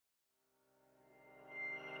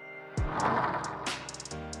Hello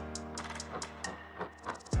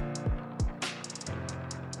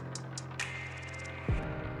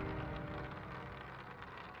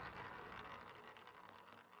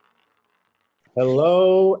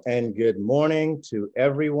and good morning to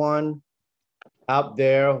everyone out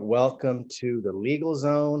there. Welcome to the Legal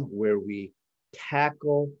Zone, where we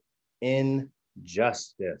tackle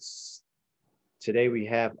injustice. Today we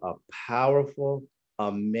have a powerful,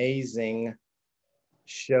 amazing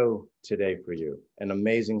show today for you. An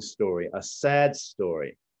amazing story, a sad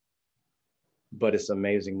story, but it's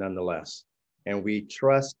amazing nonetheless. And we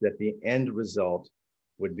trust that the end result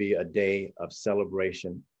would be a day of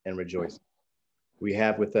celebration and rejoicing. We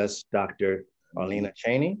have with us Dr. Arlena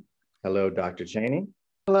Cheney. Hello, Dr. Cheney.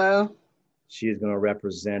 Hello. She is going to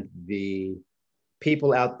represent the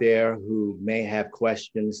people out there who may have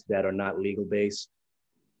questions that are not legal based.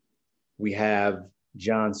 We have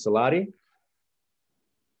John Salati.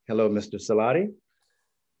 Hello, Mr. Salati.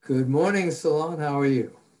 Good morning, Salon. How are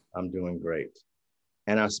you? I'm doing great.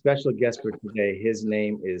 And our special guest for today, his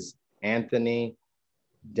name is Anthony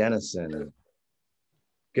Dennison.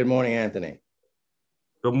 Good morning, Anthony.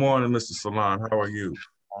 Good morning, Mr. Salon. How are you?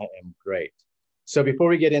 I am great. So before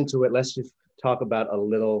we get into it, let's just talk about a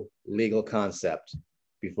little legal concept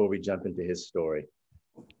before we jump into his story.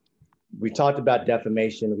 We talked about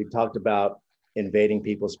defamation. We talked about invading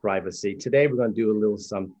people's privacy. Today, we're going to do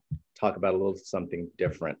talk about a little something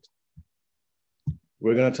different.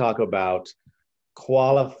 We're going to talk about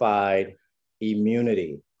qualified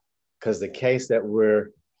immunity, because the case that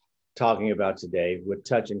we're talking about today would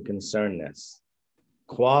touch and concern this.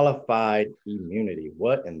 Qualified immunity.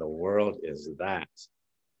 What in the world is that?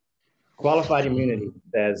 Qualified immunity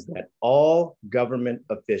says that all government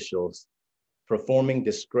officials performing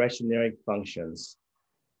discretionary functions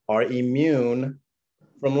are immune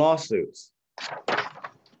from lawsuits.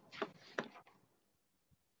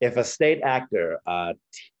 If a state actor, a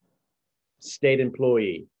state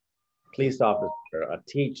employee, police officer, a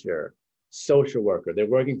teacher, social worker, they're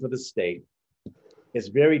working for the state, it's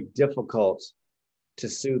very difficult to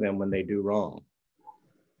sue them when they do wrong.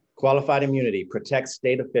 Qualified immunity protects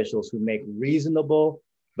state officials who make reasonable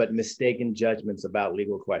but mistaken judgments about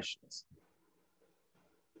legal questions.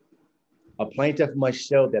 A plaintiff must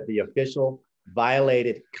show that the official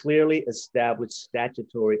violated clearly established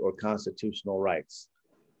statutory or constitutional rights.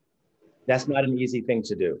 That's not an easy thing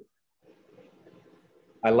to do.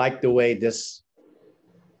 I like the way this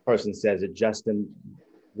person says it, Justin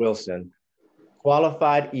Wilson.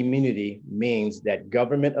 Qualified immunity means that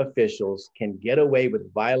government officials can get away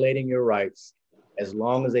with violating your rights as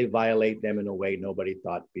long as they violate them in a way nobody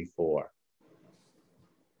thought before.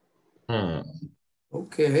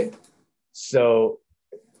 Okay. So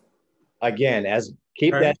again,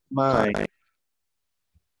 keep that in mind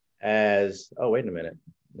as, oh, wait a minute,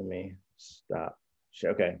 let me stop.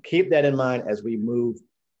 Okay, keep that in mind as we move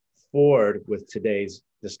forward with today's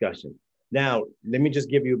discussion. Now, let me just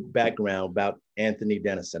give you background about Anthony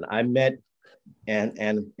Dennison. I met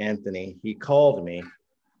Anthony. He called me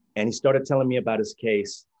and he started telling me about his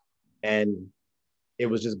case, and it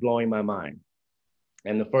was just blowing my mind.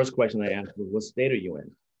 And the first question I asked was, what state are you in?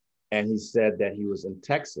 And he said that he was in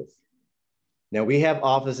Texas. Now, we have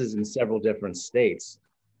offices in several different states,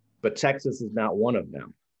 but Texas is not one of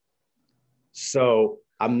them. So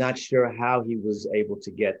I'm not sure how he was able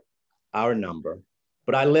to get our number,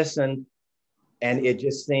 but I listened. And it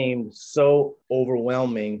just seemed so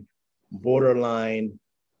overwhelming, borderline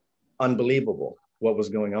unbelievable what was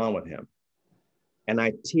going on with him. And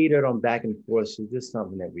I teetered on back and forth. Is this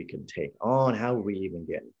something that we can take on? How would we even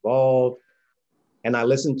get involved? And I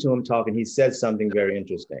listened to him talk, and he said something very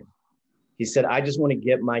interesting. He said, I just want to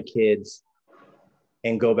get my kids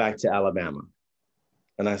and go back to Alabama.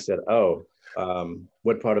 And I said, oh,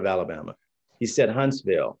 what part of Alabama? He said,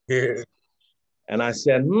 Huntsville. Yeah. And I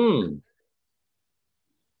said,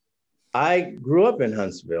 I grew up in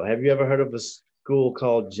Huntsville. Have you ever heard of a school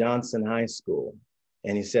called Johnson High School?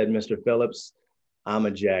 And he said, Mr. Phillips, I'm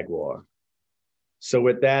a Jaguar. So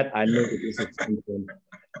with that, I knew that this is something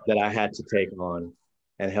that I had to take on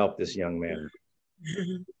and help this young man.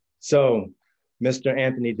 So, Mr.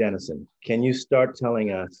 Anthony Dennison, can you start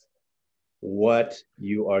telling us what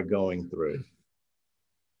you are going through?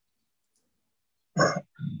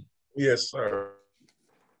 Yes, sir.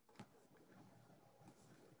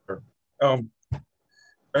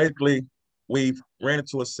 Basically, we've ran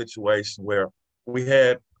into a situation where we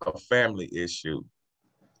had a family issue.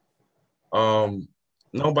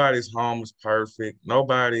 Nobody's home is perfect.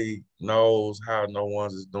 Nobody knows how no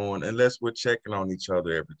one's is doing unless we're checking on each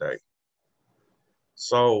other every day.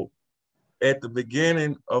 So at the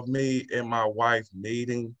beginning of me and my wife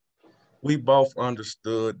meeting, we both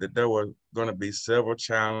understood that there were going to be several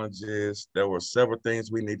challenges. There were several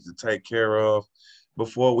things we needed to take care of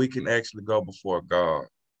before we can actually go before God.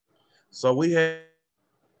 So we had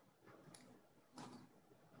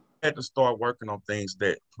to start working on things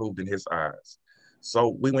that proved in his eyes. So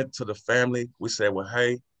we went to the family. We said, well,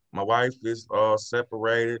 hey, my wife is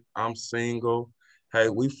separated. I'm single. Hey,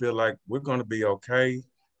 we feel like we're going to be okay.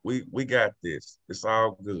 We got this. It's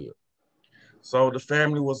all good. So the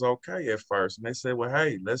family was okay at first. And they said, well,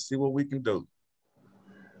 hey, let's see what we can do.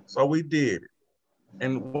 So we did it.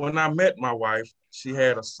 And when I met my wife, she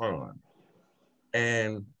had a son.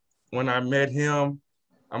 And when I met him,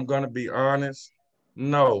 I'm going to be honest,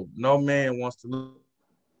 no man wants to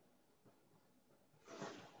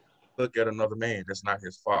look at another man that's not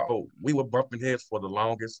his fault. So we were bumping heads for the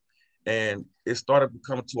longest. And it started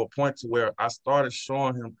coming to a point to where I started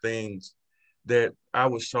showing him things that I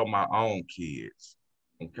would show my own kids.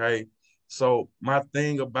 Okay. So my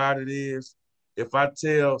thing about it is, if I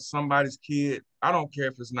tell somebody's kid, I don't care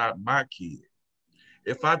if it's not my kid.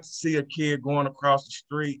 If I see a kid going across the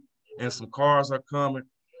street and some cars are coming,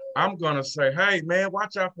 I'm gonna say, hey man,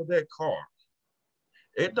 watch out for that car.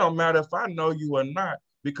 It don't matter if I know you or not,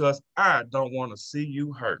 because I don't want to see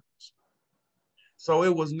you hurt. So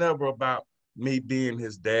it was never about me being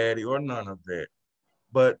his daddy or none of that.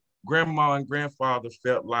 But grandma and grandfather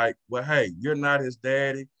felt like, well, hey, you're not his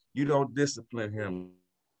daddy. You don't discipline him.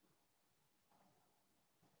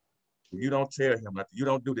 You don't tell him nothing. You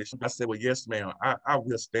don't do this. I said, well, yes, ma'am, I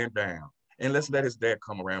will stand down. And let's let his dad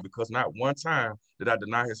come around, because not one time did I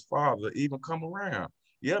deny his father even come around.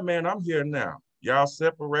 Yeah, man, I'm here now. Y'all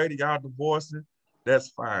separated, y'all divorcing. That's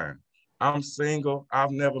fine. I'm single.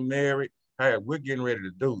 I've never married. Hey, we're getting ready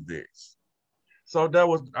to do this. So that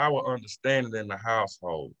was our understanding in the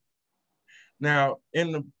household. Now,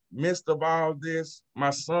 in the midst of all this, my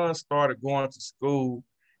son started going to school,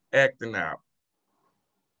 acting out.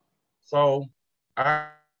 So I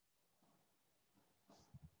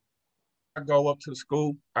go up to the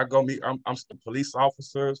school. I go meet, I'm some police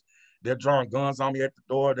officers. They're drawing guns on me at the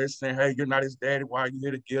door. They're saying, hey, you're not his daddy. Why are you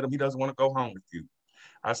here to get him? He doesn't want to go home with you.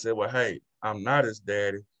 I said, well, hey, I'm not his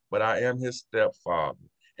daddy, but I am his stepfather.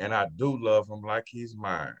 And I do love him like he's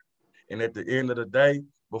mine. And at the end of the day,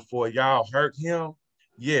 before y'all hurt him,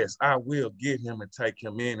 yes, I will get him and take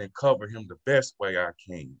him in and cover him the best way I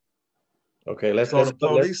can. Okay, So the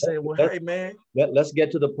police said, well, hey, man. Let's get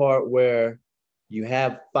to the part where you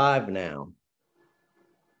have 5 now.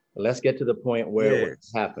 Let's get to the point where what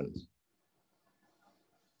happens.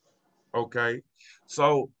 Okay.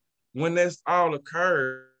 So when this all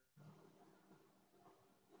occurred,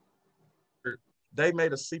 they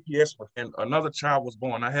made a CPS and another child was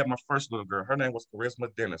born. I had my first little girl. Her name was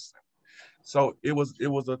Dennison. So it was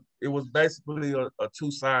basically a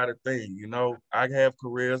two-sided thing. You know, I have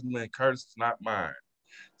charisma and Curtis is not mine.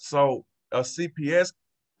 So a CPS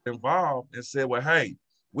involved and said, well, hey,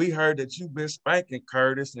 we heard that you've been spanking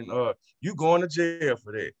Curtis and you going to jail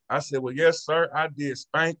for that. I said, well, yes, sir, I did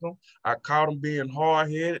spank him. I caught him being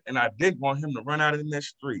hard-headed, and I didn't want him to run out in that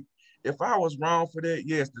street. If I was wrong for that,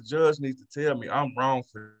 yes, the judge needs to tell me I'm wrong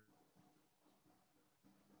for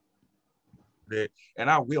that, and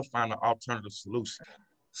I will find an alternative solution.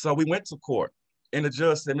 So we went to court, and the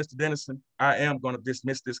judge said, Mr. Dennison, I am going to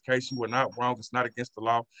dismiss this case. You were not wrong. It's not against the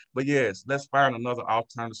law. But yes, let's find another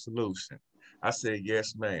alternative solution. I said,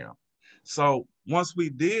 yes, ma'am. So once we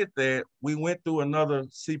did that, we went through another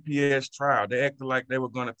CPS trial. They acted like they were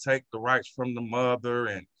going to take the rights from the mother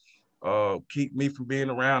and keep me from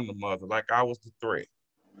being around the mother, like I was the threat.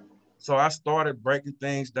 So I started breaking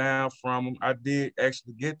things down from them. I did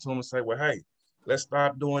actually get to them and say, well, hey, let's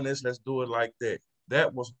stop doing this. Let's do it like that.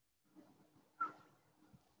 That was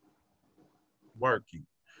working.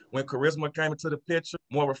 When charisma came into the picture,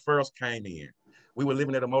 more referrals came in. We were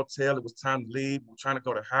living at a motel. It was time to leave. We were trying to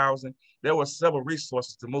go to housing. There were several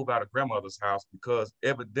resources to move out of grandmother's house because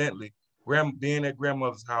evidently being at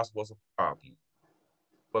grandmother's house was a problem.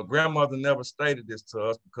 But grandmother never stated this to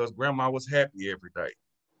us because grandma was happy every day.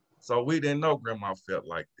 So we didn't know grandma felt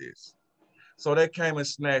like this. So they came and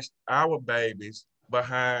snatched our babies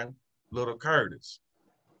behind little Curtis.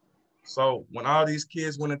 So when all these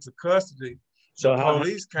kids went into custody, the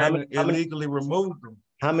police came and illegally removed them.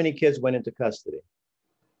 How many kids went into custody?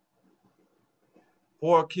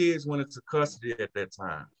 4 kids went into custody at that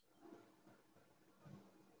time.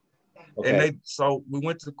 Okay. And so we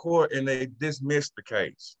went to court and they dismissed the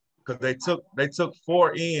case because they took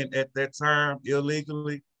 4 in at that time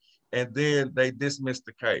illegally, and then they dismissed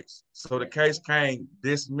the case. So the case came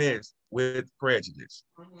dismissed, with prejudice,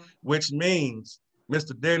 which means,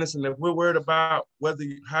 Mr. Dennison, if we're worried about whether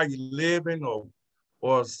how you're living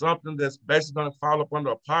or something that's basically going to fall up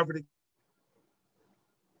under a poverty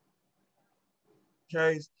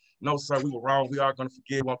case, no, sir, we were wrong. We are going to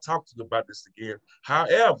forgive. We won't talk to you about this again.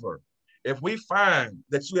 However, if we find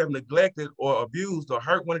that you have neglected or abused or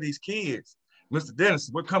hurt one of these kids, Mr.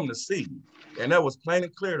 Dennison, we're coming to see you. And that was plain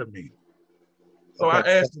and clear to me. So Okay.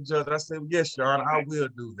 I asked the judge, I said, yes, Your Honor, I will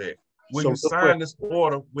do that. Will you sign this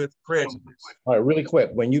order with prejudice? All right, really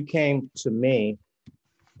quick. When you came to me,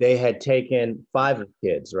 they had taken 5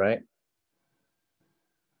 kids, right?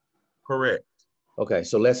 Correct. Okay,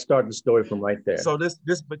 so let's start the story from right there. So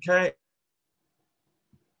this became,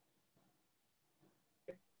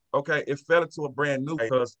 okay, it fell into a brand new case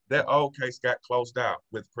because that old case got closed out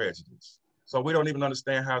with prejudice. So we don't even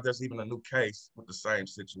understand how there's even a new case with the same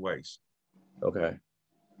situation. Okay.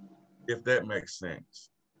 If that makes sense.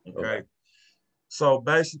 Okay. So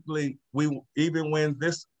basically, even when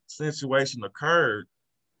this situation occurred,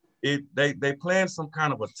 they planned some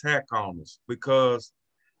kind of attack on us because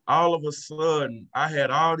all of a sudden I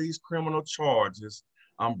had all these criminal charges.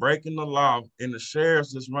 I'm breaking the law, and the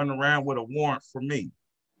sheriff's just running around with a warrant for me.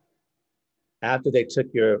 After they took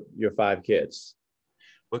your 5 kids.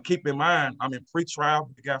 But keep in mind, I'm in pre-trial.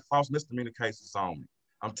 They got false misdemeanor cases on me.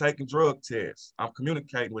 I'm taking drug tests. I'm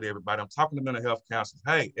communicating with everybody. I'm talking to mental health counselors.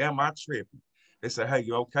 Hey, am I tripping? They say, hey,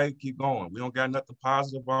 you okay? Keep going. We don't got nothing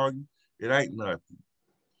positive on you. It ain't nothing.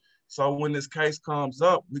 So when this case comes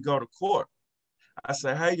up, we go to court. I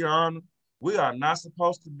say, hey, Your Honor, we are not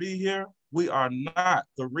supposed to be here. We are not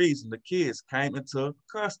the reason the kids came into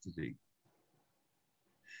custody.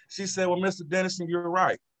 She said, well, Mr. Dennison, you're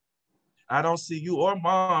right. I don't see you or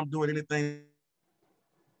mom doing anything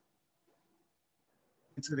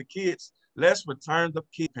to the kids. Let's return the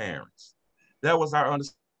kid parents. That was our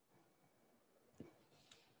understanding.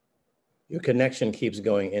 Your connection keeps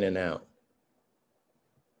going in and out.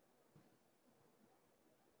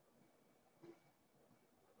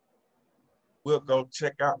 We'll go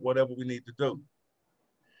check out whatever we need to do.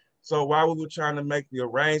 So while we were trying to make the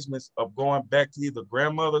arrangements of going back to either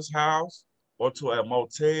grandmother's house or to a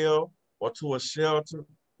motel or to a shelter,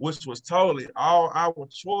 which was totally all our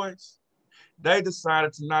choice, they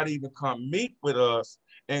decided to not even come meet with us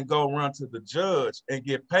and go run to the judge and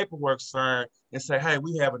get paperwork signed and say, hey,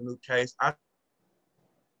 we have a new case. I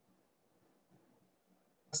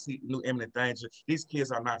see new imminent danger. These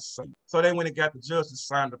kids are not safe. So they went and got the judge to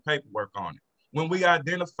sign the paperwork on it. When we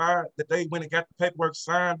identified that they went and got the paperwork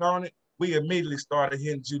signed on it, we immediately started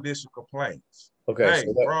hitting judicial complaints. Okay. Hey,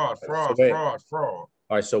 so fraud. All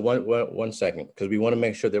right, so one second, because we want to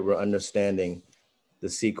make sure that we're understanding the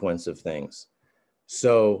sequence of things.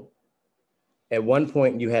 So at one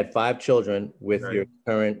point you had 5 children with your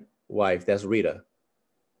current wife. That's Rita.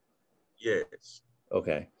 Yes.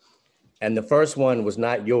 Okay. And the first one was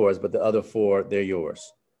not yours, but the other 4, they're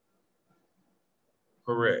yours.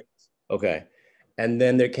 Correct. Okay. And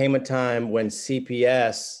then there came a time when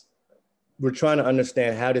CPS, we're trying to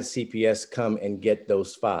understand, how did CPS come and get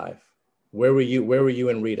those 5? Where were you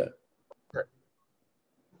and Rita?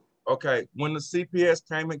 Okay, when the CPS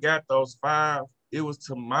came and got those 5, it was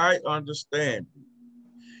to my understanding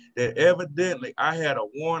that evidently I had a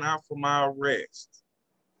warrant out for my arrest,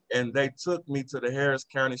 and they took me to the Harris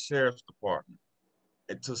County Sheriff's Department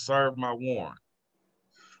to serve my warrant.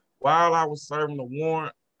 While I was serving the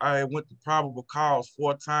warrant, I went to probable cause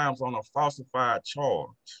 4 times on a falsified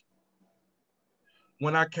charge.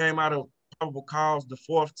 When I came out of probable cause the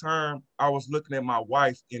 4th term, I was looking at my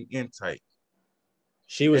wife in intake.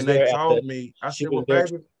 She was and there. They told me, I said, well,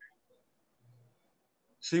 baby,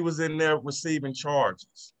 she was in there receiving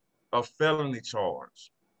charges, a felony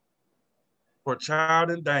charge for child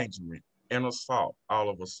endangerment and assault all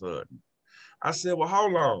of a sudden. I said, well,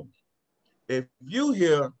 hold on. If you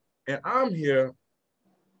here and I'm here,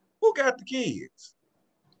 who got the kids?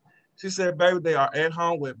 She said, baby, they are at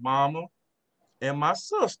home with mama and my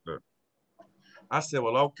sister. I said,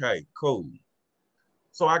 well, okay, cool.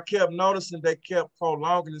 So I kept noticing they kept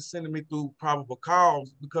prolonging and sending me through probable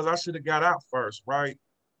cause because I should have got out first, right?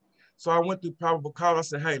 So I went through probable cause. I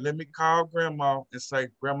said, hey, let me call grandma and say,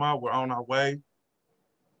 grandma, we're on our way.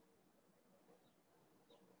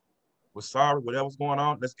 We're sorry, whatever's going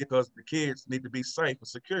on, let's get, because the kids need to be safe and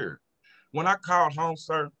secure. When I called home,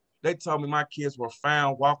 sir, they told me my kids were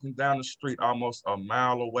found walking down the street almost a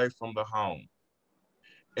mile away from the home.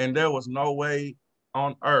 And there was no way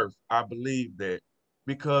on earth I believed that,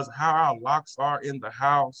 because how our locks are in the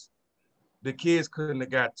house, the kids couldn't have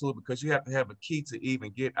got to it because you have to have a key to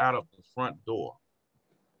even get out of the front door.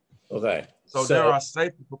 Okay. So there are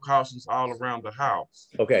safety precautions all around the house.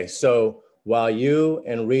 Okay. So while you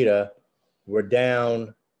and Rita were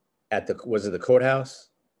down at was it the courthouse?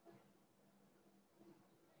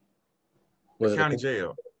 Was the county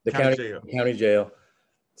jail. The county jail.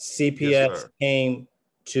 CPS Yes, came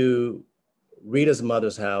to Rita's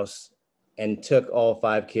mother's house and took all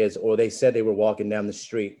 5 kids, or they said they were walking down the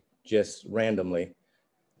street just randomly.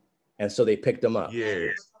 And so they picked them up.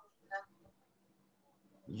 Yes.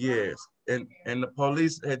 Yes. And the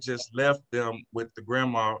police had just left them with the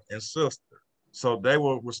grandma and sister. So they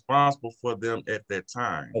were responsible for them at that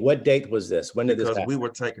time. And what date was this? When did this happen? Because we were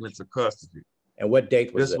taken into custody. And what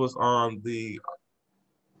date was this? This was on the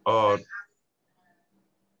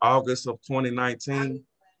August of 2019.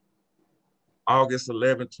 August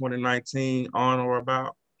 11, 2019, on or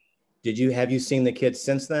about. Have you seen the kids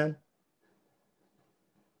since then?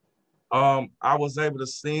 I was able to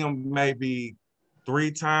see them maybe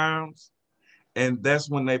 3 times. And that's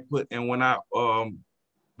when when I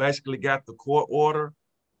basically got the court order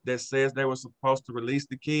that says they were supposed to release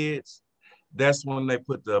the kids, that's when they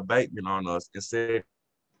put the abatement on us and said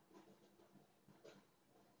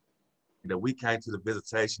that we came to the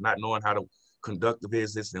visitation not knowing how to conduct the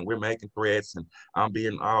visits, and we're making threats, and I'm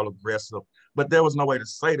being all aggressive. But there was no way to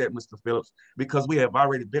say that, Mr. Phillips, because we have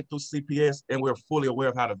already been through CPS and we're fully aware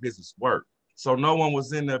of how the visits work. So no one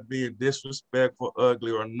was in there being disrespectful,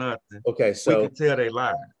 ugly, or nothing. Okay, so we could tell they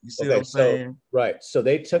lied. You see what I'm saying? Right. So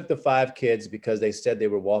they took the 5 kids because they said they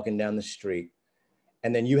were walking down the street,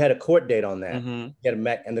 and then you had a court date on that. Mm-hmm. You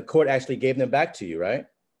had and the court actually gave them back to you, right?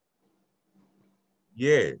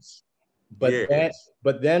 Yes.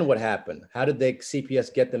 But then what happened? How did the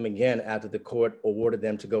CPS get them again after the court awarded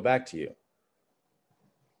them to go back to you?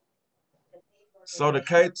 So the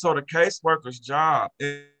caseworker's job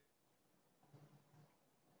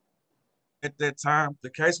at that time, the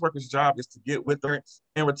caseworker's job is to get with her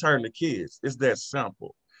and return the kids. It's that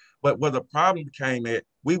simple. But where the problem came at,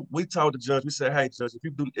 we told the judge, we said, hey, judge,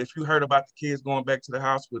 if you heard about the kids going back to the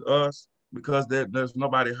house with us, because there's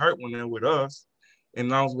nobody hurt when they're with us, and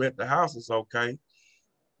as long as we're at the house, it's okay,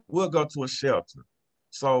 we'll go to a shelter.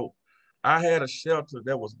 So I had a shelter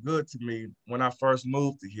that was good to me when I first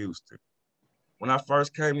moved to Houston. When I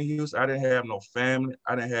first came to Houston, I didn't have no family.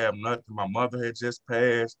 I didn't have nothing. My mother had just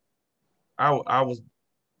passed. I was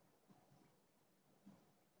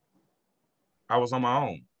on my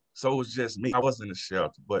own. So it was just me. I wasn't in a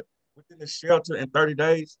shelter. But within the shelter in 30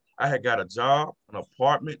 days, I had got a job, an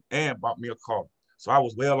apartment, and bought me a car. So I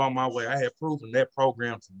was well on my way. I had proven that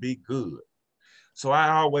program to be good. So I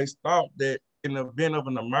always thought that in the event of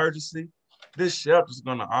an emergency, this shelter is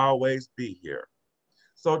going to always be here.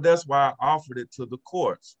 So that's why I offered it to the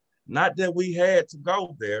courts. Not that we had to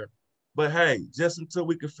go there, but hey, just until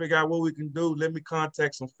we can figure out what we can do, let me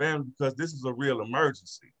contact some family because this is a real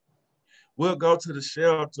emergency. We'll go to the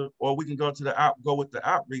shelter, or we can go with the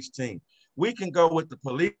outreach team. We can go with the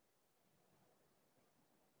police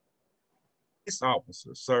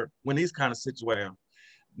officers, sir, when these kind of situations.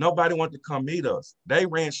 Nobody wanted to come meet us. They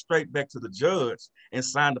ran straight back to the judge and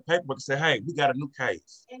signed the paperwork and said, hey, we got a new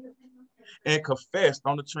case. And confessed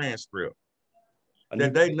on the transcript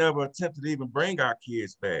that they never attempted to even bring our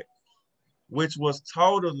kids back, which was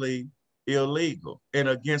totally illegal and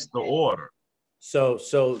against the order. So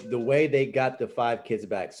the way they got the 5 kids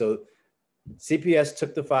back, so CPS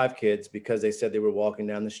took the 5 kids because they said they were walking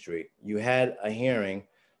down the street. You had a hearing.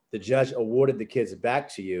 The judge awarded the kids back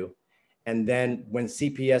to you. And then when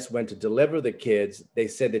CPS went to deliver the kids, they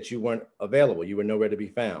said that you weren't available. You were nowhere to be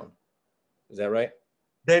found. Is that right?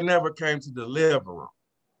 They never came to deliver them.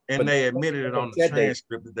 And they admitted it on the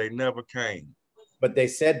transcript that they never came. But they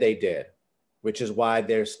said they did, which is why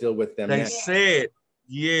they're still with them now. They said,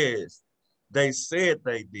 yes, they said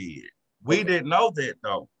they did. We didn't know that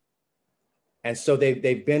though. And so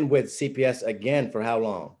they've been with CPS again for how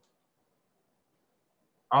long?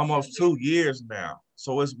 Almost 2 years now.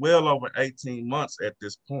 So it's well over 18 months at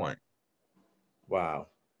this point. Wow.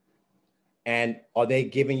 And are they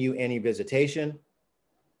giving you any visitation?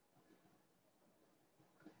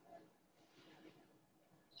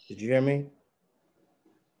 Did you hear me?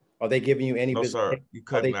 Are they giving you any visitation? No, sir. You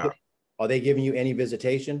cutting out. Are they giving you any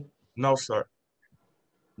visitation? No, sir.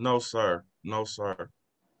 No, sir. No, sir.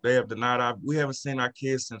 They have denied we haven't seen our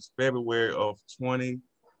kids since February of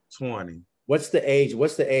 2020. What's the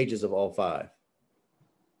ages of all 5?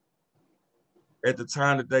 At the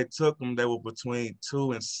time that they took them, they were between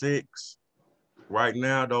 2 and 6. Right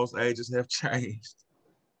now, those ages have changed.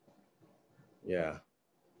 Yeah.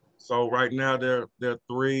 So right now they're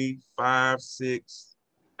 3, 5, 6,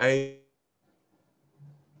 8.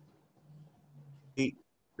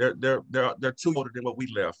 They're too older than what we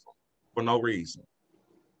left for no reason.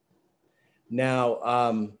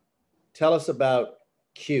 Now, tell us about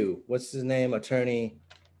Q. What's his name? Attorney.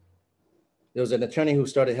 There was an attorney who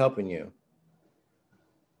started helping you.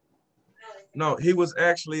 No, he was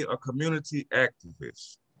actually a community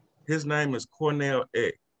activist. His name is Cornell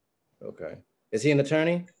Eck. Okay. Is he an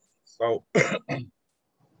attorney? So,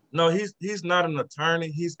 no, he's not an attorney.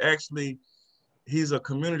 He's a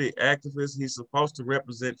community activist. He's supposed to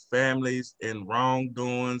represent families in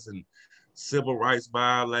wrongdoings and civil rights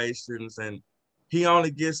violations. And he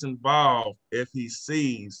only gets involved if he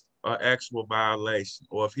sees an actual violation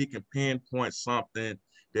or if he can pinpoint something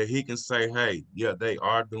that he can say, hey, yeah, they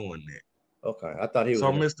are doing that. Okay, I thought he was.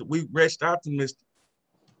 So, we reached out to Mr.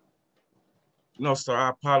 No, sir, I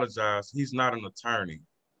apologize. He's not an attorney.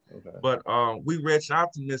 Okay. But we reached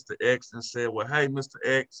out to Mr. X and said, well, hey, Mr.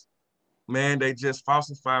 X, man, they just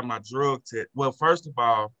falsified my drug test. Well, first of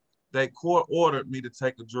all, they court ordered me to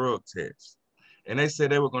take a drug test. And they said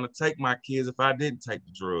they were going to take my kids if I didn't take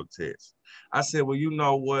the drug test. I said, well, you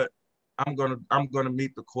know what? I'm gonna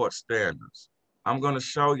meet the court standards. I'm gonna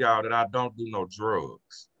show y'all that I don't do no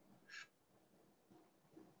drugs.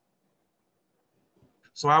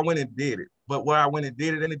 So I went and did it. But where I went and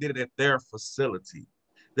did it at their facility.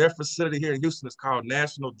 Their facility here in Houston is called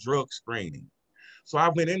National Drug Screening. So I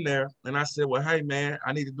went in there and I said, well, hey, man,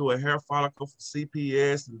 I need to do a hair follicle for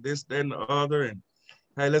CPS and this, that, and the other. And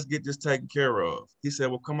hey, let's get this taken care of. He said,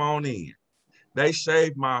 well, come on in. They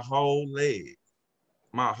shaved my whole leg.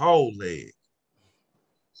 So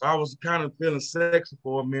I was kind of feeling sexy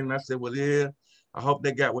for a minute. I said, well, yeah, I hope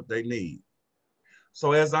they got what they need.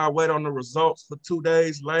 So as I wait on the results for 2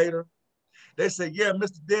 days later, they said, yeah,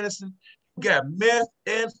 Mr. Dennison, you got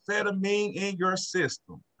methamphetamine in your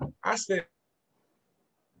system. I said,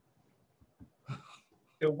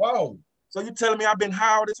 whoa. So you telling me I've been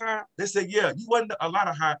high all the time? They said, yeah, you wasn't a lot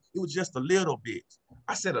of high. It was just a little bit.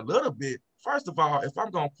 I said, a little bit? First of all, if I'm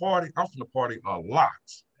going to party, I'm going to party a lot.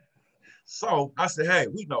 So I said, hey,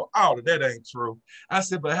 we know all of that ain't true. I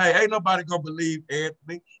said, but hey, ain't nobody going to believe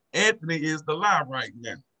Anthony. Anthony is the lie right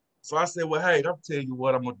now. So I said, well, hey, I'll tell you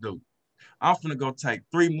what I'm going to do. I'm going to go take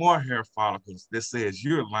 3 more hair follicles that says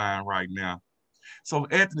you're lying right now. So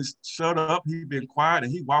Anthony shut up. He been quiet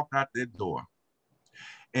and he walked out that door.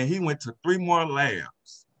 And he went to 3 more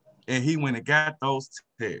labs and he went and got those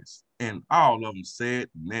tests and all of them said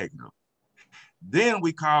negative. Then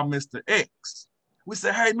we called Mr. X. We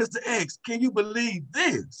said, hey, Mr. X, can you believe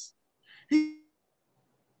this? He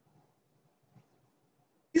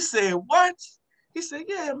said, what? He said,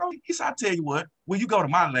 yeah, no. He said, I tell you what, will you go to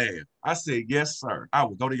my lab? I said, yes, sir. I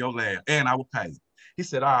will go to your lab and I will pay. He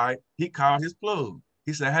said, all right. He called his plug.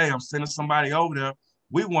 He said, hey, I'm sending somebody over there.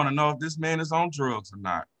 We want to know if this man is on drugs or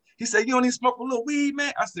not. He said, you don't even smoke a little weed,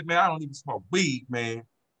 man? I said, man, I don't even smoke weed, man.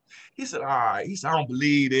 He said, all right. He said, I don't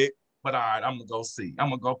believe it, but all right, I'm going to go see. I'm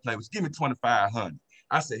going to go play with you. Give me $2,500.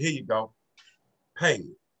 I said, here you go. Pay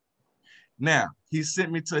it. Now, he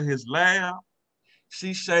sent me to his lab.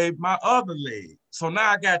 She shaved my other leg. So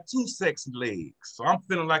now I got 2 sexy legs. So I'm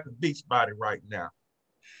feeling like a beach body right now.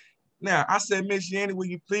 Now, I said, Miss Yanni, will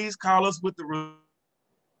you please call us with the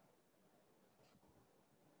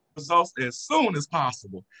results as soon as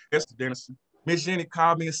possible? Yes, Dennison. Miss Jenny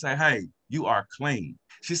called me and said, hey, you are clean.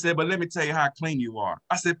 She said, but let me tell you how clean you are.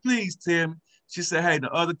 I said, please tell me. She said, hey,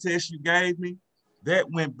 the other test you gave me, that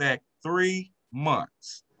went back 3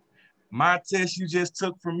 months. My test you just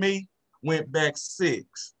took from me went back 6.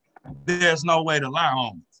 There's no way to lie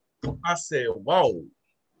on it. I said, whoa.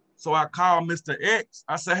 So I called Mr. X.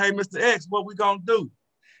 I said, hey, Mr. X, what we gonna do?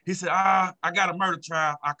 He said, I got a murder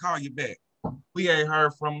trial. I'll call you back. We ain't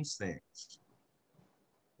heard from him since.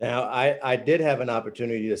 Now, I did have an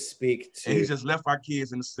opportunity to speak to. And he just left our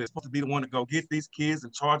kids in the system. Supposed to be the one to go get these kids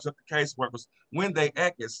and charge up the caseworkers when they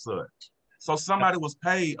act as such. So somebody was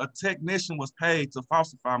paid, a technician was paid to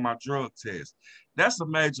falsify my drug test. That's a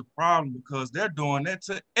major problem because they're doing that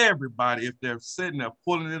to everybody if they're sitting there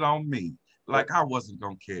pulling it on me like I wasn't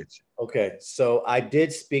gonna catch it. Okay, so I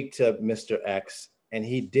did speak to Mr. X and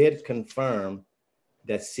he did confirm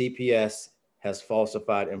that CPS has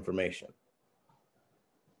falsified information.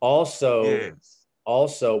 Also, yes.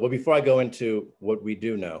 Well, before I go into what we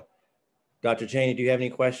do know, Dr. Cheney, do you have any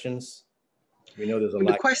questions? We know there's a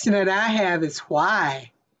lot. The question that I have is why?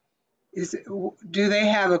 Do they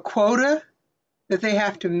have a quota that they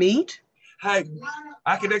have to meet? Hey,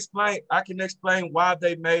 I can explain why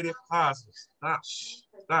they made it positive.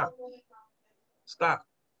 Stop.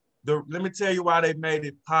 Let me tell you why they made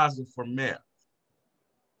it positive for meth.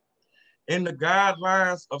 In the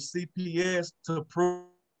guidelines of CPS to prove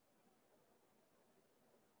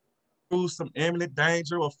some imminent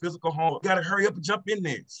danger or physical harm, you gotta hurry up and jump in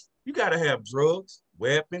this. You gotta have drugs,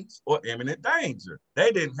 weapons, or imminent danger.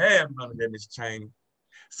 They didn't have none of that, Miss Cheney.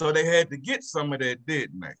 So they had to get some of that,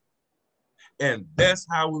 didn't they? And that's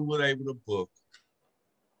how we were able to book.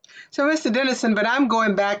 So, Mr. Dennison, but I'm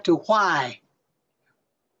going back to why.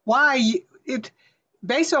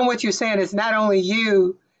 Based on what you're saying, it's not only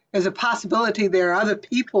you, there's a possibility there are other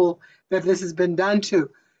people that this has been done to.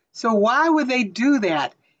 So why would they do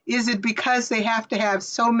that? Is it because they have to have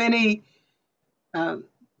so many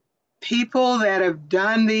people that have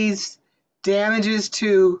done these damages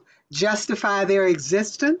to justify their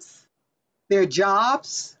existence, their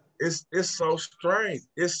jobs? It's so strange.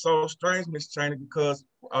 It's so strange, Miss Cheney, because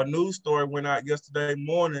a news story went out yesterday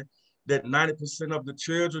morning that 90% of the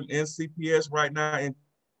children in CPS right now in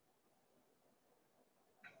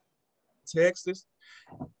Texas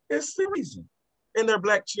is reason. And they're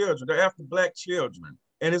Black children. They're after Black children.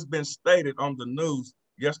 And it's been stated on the news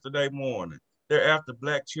yesterday morning. They're after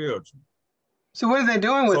Black children. So what are they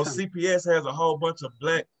doing with them? So CPS has a whole bunch of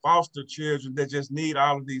Black foster children that just need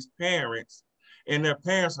all of these parents, and their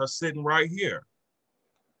parents are sitting right here.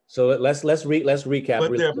 So let's recap.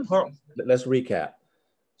 But Let's recap.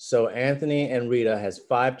 So Anthony and Rita has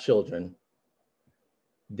 5 children.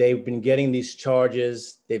 They've been getting these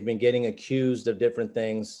charges. They've been getting accused of different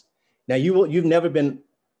things. Now you've never been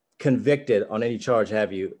convicted on any charge,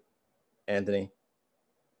 have you, Anthony?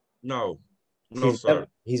 No, sir.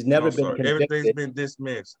 He's never been sir. convicted. Everything's been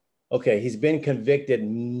dismissed. Okay, he's been convicted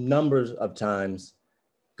numbers of times,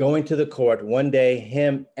 going to the court. One day,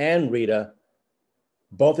 him and Rita,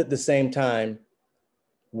 both at the same time,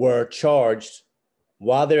 were charged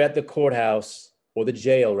while they're at the courthouse, or the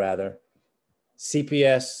jail rather.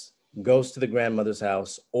 CPS goes to the grandmother's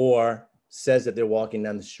house or says that they're walking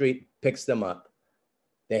down the street, picks them up.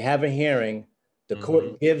 They have a hearing. The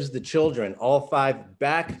court gives the children, all 5,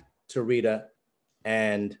 back to Rita,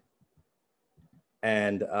 and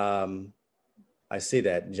I see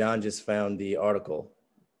that John just found the article.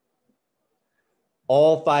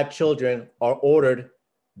 All 5 children are ordered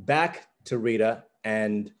back to Rita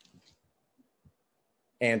and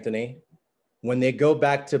Anthony. When they go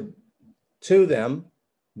back to them,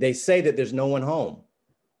 they say that there's no one home.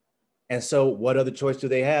 And so what other choice do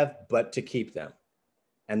they have but to keep them?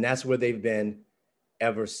 And that's where they've been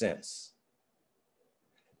ever since.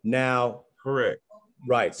 Now, correct.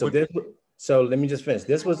 Right. So let me just finish.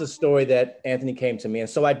 This was a story that Anthony came to me. And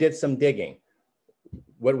so I did some digging.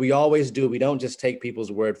 What we always do, we don't just take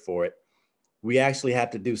people's word for it. We actually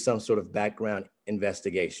have to do some sort of background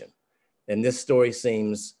investigation. And this story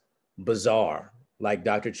seems bizarre. Like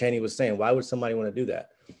Dr. Cheney was saying, why would somebody want to do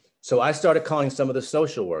that? So I started calling some of the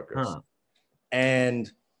social workers.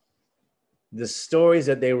 And the stories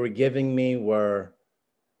that they were giving me were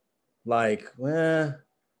like,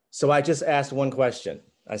 So I just asked one question.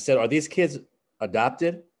 I said, are these kids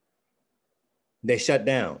adopted? They shut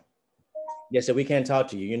down. They said, we can't talk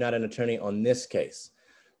to you. You're not an attorney on this case.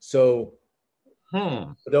 So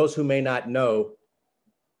for those who may not know,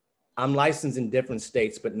 I'm licensed in different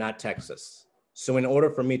states, but not Texas. So in order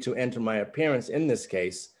for me to enter my appearance in this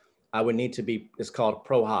case, I would need to be, it's called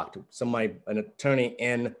pro hoc. An attorney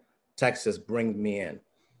in Texas brings me in.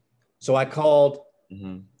 So I called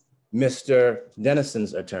Mr.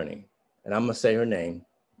 Dennison's attorney, and I'm gonna say her name,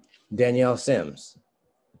 Danielle Sims.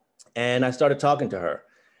 And I started talking to her,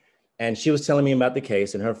 and she was telling me about the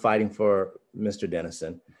case and her fighting for Mr.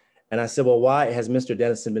 Dennison. And I said, well, why has Mr.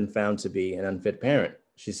 Dennison been found to be an unfit parent?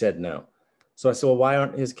 She said, no. So I said, well, why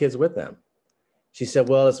aren't his kids with them? She said,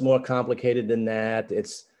 well, it's more complicated than that.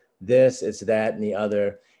 It's this, it's that, and the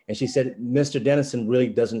other. And she said, Mr. Dennison really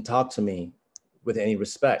doesn't talk to me with any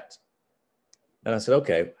respect. And I said,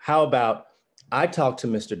 okay, how about I talk to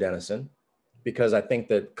Mr. Dennison, because I think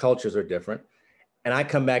that cultures are different, and I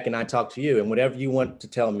come back and I talk to you, and whatever you want to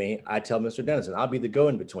tell me, I tell Mr. Dennison. I'll be the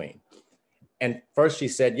go-in-between. And first she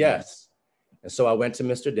said yes. And so I went to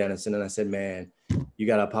Mr. Dennison and I said, man, you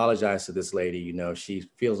got to apologize to this lady. You know, she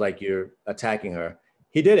feels like you're attacking her.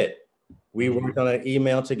 He did it. We worked on an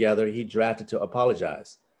email together. He drafted to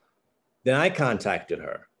apologize. Then I contacted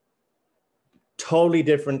her. Totally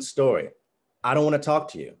different story. I don't want to talk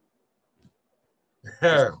to you.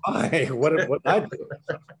 Why? What I do?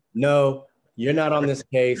 No, you're not on this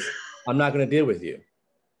case. I'm not going to deal with you.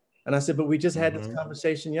 And I said, but we just had this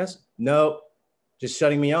conversation yesterday. No, just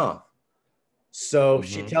shutting me off. So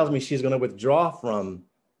she tells me she's going to withdraw from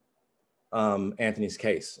Anthony's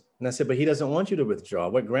case. And I said, but he doesn't want you to withdraw.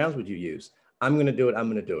 What grounds would you use? I'm going to do it. I'm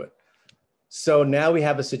going to do it. So now we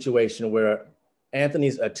have a situation where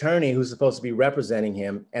Anthony's attorney, who's supposed to be representing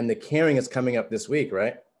him, and the hearing is coming up this week,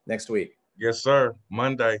 right? next week. Yes, sir.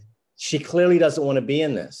 Monday. She clearly doesn't want to be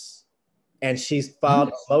in this. And she's filed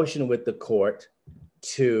a motion with the court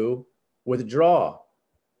to withdraw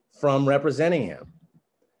from representing him.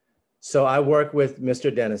 So I work with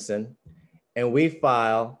Mr. Dennison, and we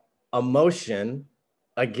file a motion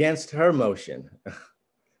against her motion.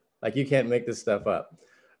 Like, you can't make this stuff up.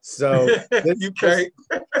 So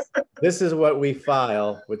this is what we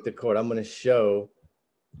file with the court. I'm going to show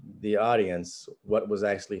the audience what was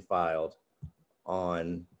actually filed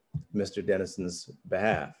on Mr. Dennison's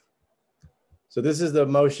behalf. So this is the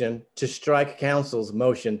motion to strike counsel's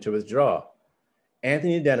motion to withdraw.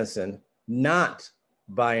 Anthony Dennison, not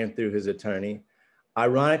by and through his attorney,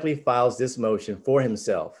 ironically files this motion for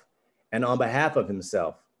himself and on behalf of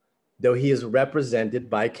himself, though he is represented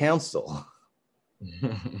by counsel.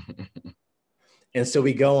 And so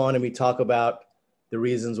we go on and we talk about the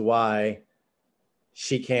reasons why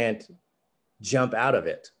she can't jump out of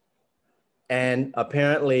it. And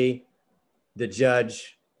apparently the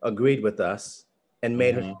judge agreed with us and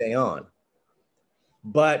made her stay on.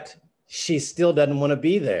 But she still doesn't want to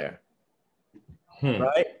be there,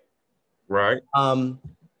 right? Right.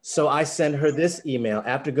 So I sent her this email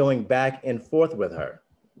after going back and forth with her.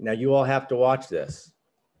 Now you all have to watch this.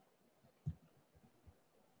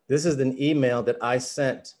 This is an email that I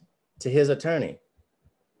sent to his attorney.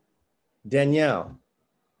 Danielle,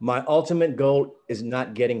 my ultimate goal is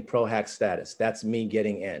not getting pro-hack status. That's me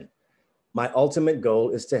getting in. My ultimate goal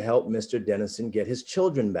is to help Mr. Dennison get his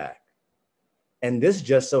children back. And this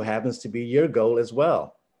just so happens to be your goal as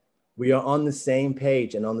well. We are on the same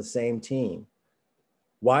page and on the same team.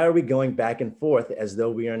 Why are we going back and forth as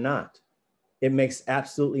though we are not? It makes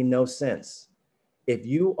absolutely no sense. If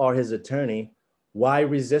you are his attorney, why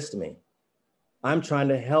resist me? I'm trying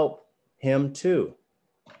to help him too.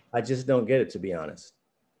 I just don't get it, to be honest.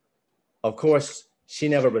 Of course, she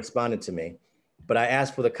never responded to me, but I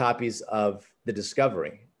asked for the copies of the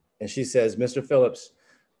discovery. And she says, Mr. Phillips,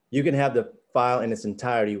 you can have the file in its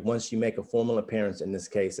entirety once you make a formal appearance in this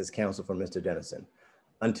case as counsel for Mr. Dennison.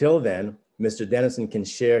 Until then, Mr. Dennison can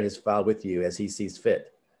share his file with you as he sees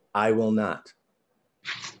fit. I will not.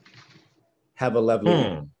 Have a lovely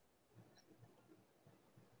day.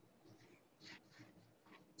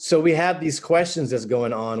 So we have these questions that's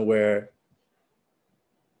going on where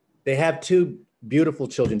they have two beautiful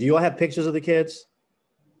children. Do you all have pictures of the kids?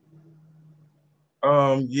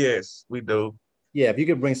 Yes, we do. Yeah, if you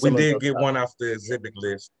could bring some. We did get one off the exhibit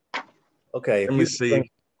list. Okay, let me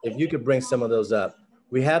see. If you could bring some of those up.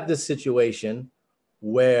 We have this situation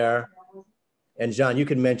where, and John, you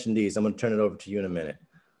can mention these. I'm going to turn it over to you in a minute.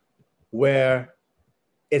 Where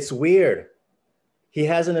it's weird. He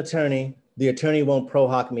has an attorney. The attorney won't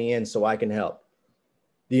pro-hoc me in so I can help.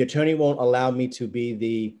 The attorney won't allow me to be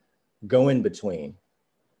the go-in-between.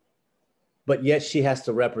 But yet she has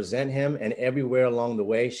to represent him, and everywhere along the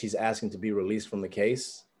way, she's asking to be released from the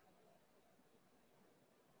case.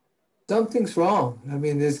 Something's wrong. I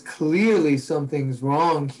mean, there's clearly something's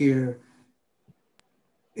wrong here.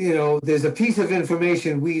 You know, there's a piece of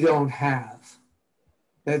information we don't have.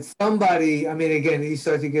 That somebody, I mean, again, you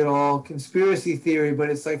start to get all conspiracy theory, but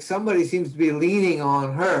it's like somebody seems to be leaning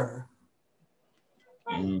on her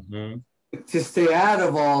to stay out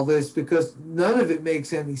of all this because none of it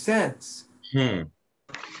makes any sense. I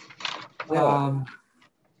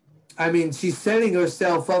mean, she's setting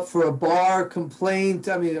herself up for a bar complaint.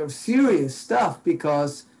 I mean, serious stuff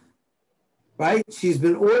because, right? She's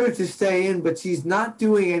been ordered to stay in, but she's not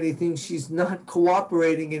doing anything. She's not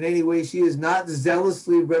cooperating in any way. She is not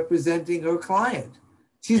zealously representing her client.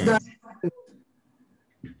 She's not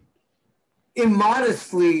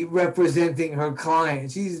immodestly representing her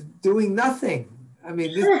client. She's doing nothing. I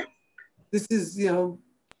mean, this is, you know.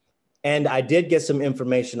 And I did get some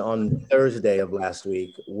information on Thursday of last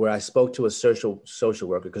week where I spoke to a social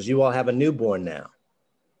worker because you all have a newborn now.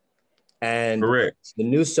 And correct. The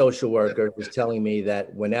new social worker was telling me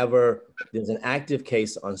that whenever there's an active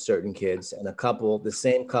case on certain kids and a couple, the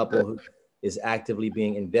same couple who is actively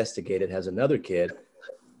being investigated has another kid,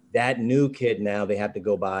 that new kid now they have to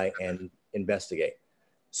go by and investigate.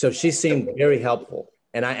 So she seemed very helpful.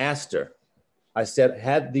 And I asked her, I said,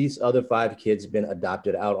 had these other 5 kids been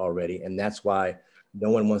adopted out already? And that's why no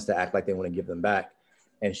one wants to act like they want to give them back.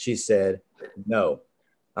 And she said, no,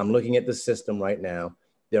 I'm looking at the system right now.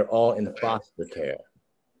 They're all in foster care.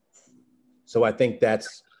 So I think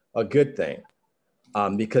that's a good thing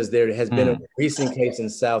because there has been a recent case in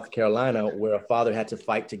South Carolina where a father had to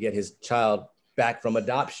fight to get his child back from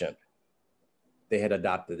adoption. They had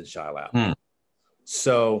adopted the child out.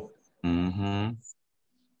 So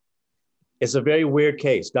It's a very weird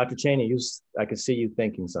case. Dr. Cheney, I can see you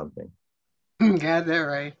thinking something. Got that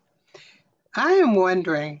right. I am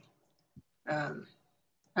wondering,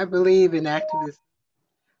 I believe in activism.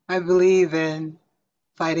 I believe in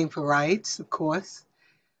fighting for rights, of course.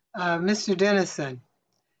 Mr. Dennison,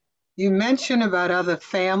 you mentioned about other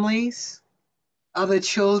families, other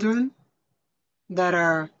children that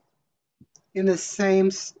are in the same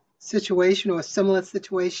situation or a similar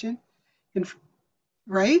situation,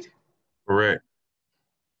 right? Correct.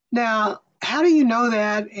 Now, how do you know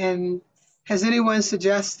that? And has anyone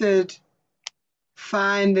suggested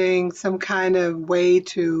finding some kind of way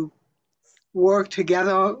to work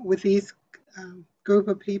together with these group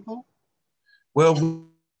of people? Well,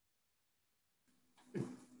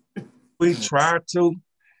 we tried to,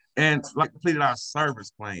 and like completed our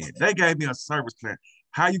service plan. They gave me a service plan.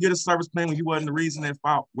 How you get a service plan when you wasn't the reason at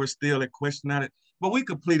fault, we're still at question at it. But we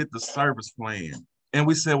completed the service plan. And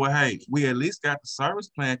we said, well, hey, we at least got the service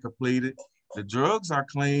plan completed. The drugs are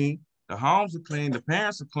clean. The homes are clean. The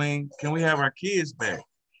parents are clean. Can we have our kids back?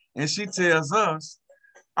 And she tells us,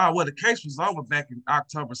 oh, well, the case was over back in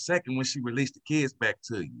October 2nd when she released the kids back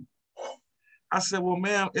to you. I said, well,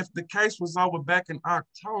 ma'am, if the case was over back in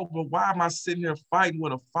October, why am I sitting here fighting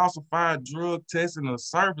with a falsified drug test and a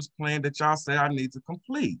service plan that y'all say I need to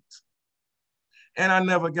complete? And I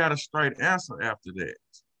never got a straight answer after that.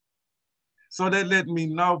 So that let me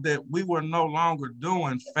know that we were no longer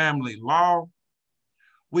doing family law.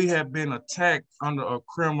 We had been attacked under a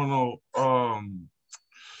criminal, a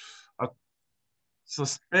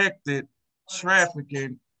suspected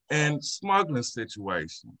trafficking and smuggling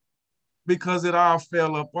situation, because it all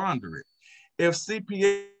fell up under it. If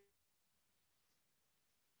CPS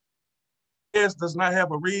does not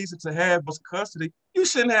have a reason to have those custody, you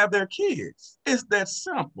shouldn't have their kids. It's that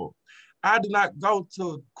simple. I do not go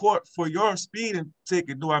to court for your speeding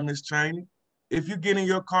ticket, do I, Ms. Cheney? If you get in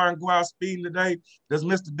your car and go out speeding today, does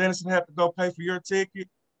Mr. Dennison have to go pay for your ticket?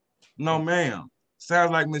 No, ma'am.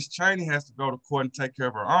 Sounds like Ms. Cheney has to go to court and take care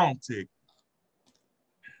of her own ticket.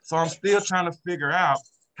 So I'm still trying to figure out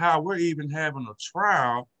how we're even having a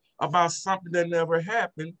trial about something that never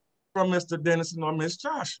happened from Mr. Dennison or Ms.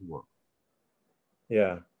 Joshua.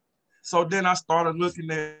 Yeah. So then I started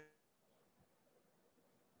looking at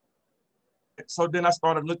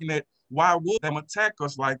why would them attack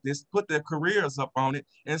us like this, put their careers up on it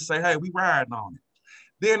and say, hey, we riding on it.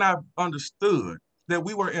 Then I understood that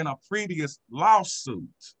we were in a previous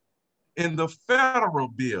lawsuit in the federal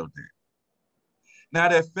building. Now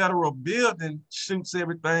that federal building shoots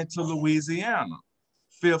everything to Louisiana,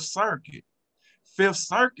 Fifth Circuit. Fifth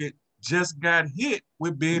Circuit just got hit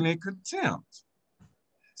with being in contempt.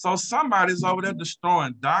 So somebody's over there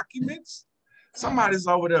destroying documents. Somebody's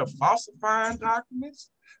over there falsifying documents.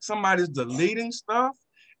 Somebody's deleting stuff.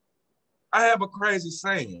 I have a crazy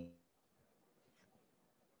saying.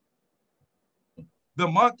 The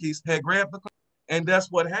monkeys had grabbed the, and that's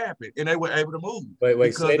what happened. And they were able to move. Wait,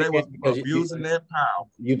 because they were abusing their power.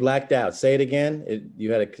 You blacked out. Say it again.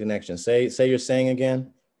 You had a connection. Say your saying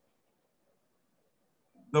again.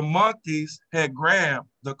 The monkeys had grabbed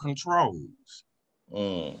the controls.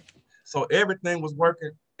 So everything was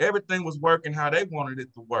working. Everything was working how they wanted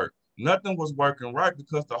it to work. Nothing was working right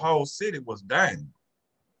because the whole city was down.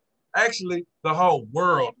 Actually, the whole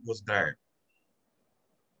world was down.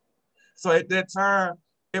 So at that time,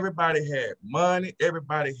 everybody had money,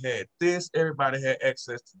 everybody had this, everybody had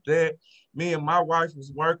access to that. Me and my wife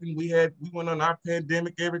was working. We went on our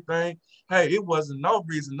pandemic, everything. Hey, it wasn't no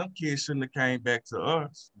reason them kids shouldn't have came back to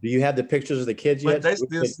us. Do you have the pictures of the kids yet? But they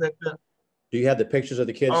still sat there. Do you have the pictures of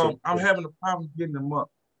the kids? I'm having a problem getting them up.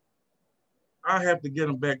 I have to get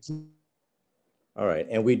them back to. All right,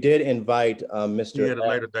 and we did invite Mr. At a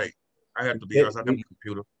later date. I have to be honest. I have a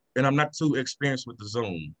computer, and I'm not too experienced with the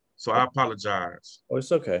Zoom, so I apologize. Oh,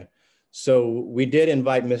 it's okay. So we did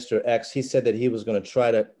invite Mr. X. He said that he was going to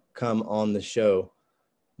try to come on the show,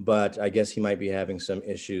 but I guess he might be having some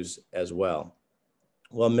issues as well.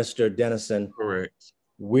 Well, Mr. Dennison, correct.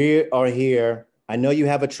 We are here. I know you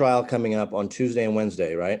have a trial coming up on Tuesday and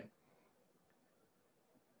Wednesday, right?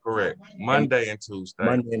 Correct. Monday and Tuesday.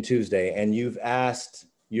 Monday and Tuesday. And you've asked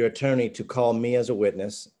your attorney to call me as a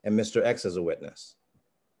witness and Mr. X as a witness.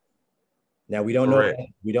 Now we don't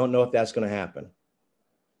know if that's going to happen.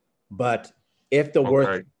 But if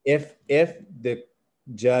the if the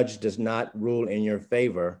judge does not rule in your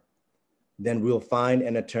favor, then we'll find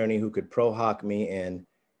an attorney who could pro hoc me in,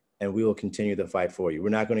 and we will continue the fight for you. We're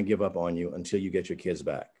not going to give up on you until you get your kids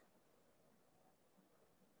back.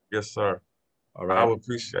 Yes, sir. All right. I would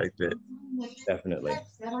appreciate that. Definitely.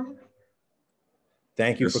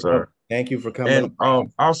 Thank you yes, sir. Thank you for coming.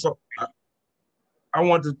 And also, I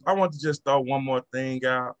want to just throw one more thing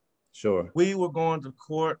out. Sure. We were going to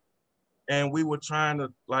court and we were trying to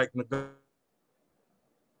like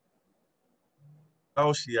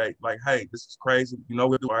negotiate, like, hey, this is crazy. You know,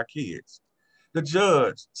 we'll do our kids. The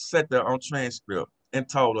judge sat there on transcript and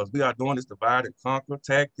told us we are doing this divide and conquer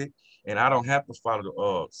tactic, and I don't have to follow the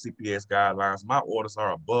CPS guidelines. My orders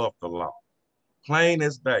are above the law. Plain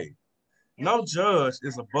as day. No judge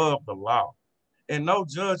is above the law. And no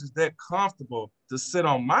judge is that comfortable to sit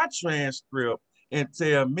on my transcript and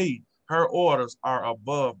tell me her orders are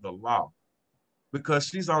above the law because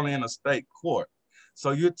she's only in a state court.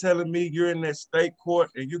 So you're telling me you're in that state court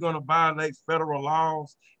and you're going to violate federal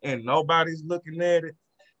laws and nobody's looking at it?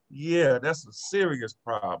 Yeah, that's a serious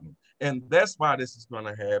problem. And that's why this is going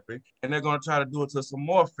to happen. And they're going to try to do it to some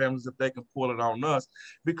more families if they can pull it on us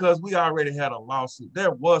because we already had a lawsuit.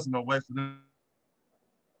 There was no way for them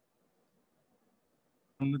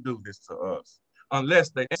to do this to us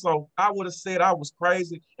unless they. So I would have said I was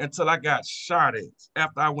crazy until I got shot at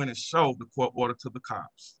after I went and showed the court order to the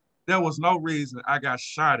cops. There was no reason I got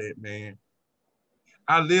shot at, man.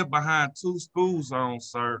 I lived behind 2 school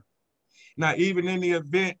zones, sir. Now, even in the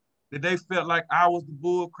event that they felt like I was the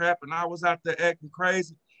bull crap and I was out there acting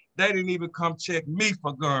crazy, they didn't even come check me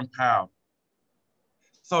for gunpowder.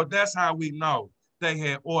 So that's how we know they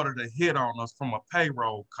had ordered a hit on us from a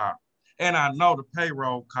payroll cop. And I know the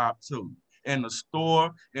payroll cop too, and the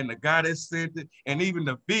store, and the guy that sent it, and even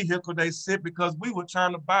the vehicle they sent because we were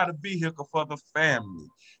trying to buy the vehicle for the family.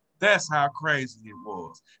 That's how crazy it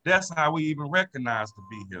was. That's how we even recognized the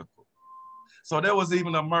vehicle. So there was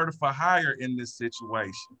even a murder for hire in this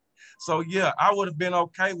situation. So yeah, I would have been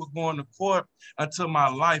okay with going to court until my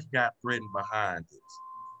life got threatened behind it.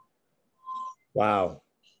 Wow.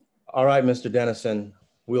 All right, Mr. Dennison,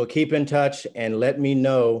 we'll keep in touch and let me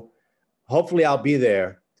know. Hopefully I'll be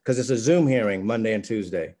there because it's a Zoom hearing Monday and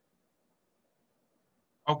Tuesday.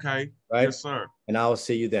 Okay. Right? Yes, sir. And I'll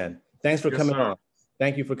see you then. Thanks for coming on.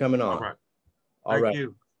 Thank you for coming on. All right. All Thank right.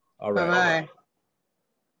 you. All right. Bye-bye.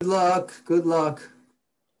 Good luck. Good luck.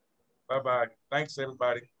 Bye-bye. Thanks,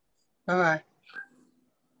 everybody. Bye-bye.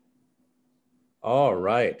 All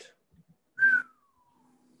right.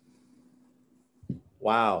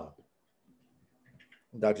 Wow.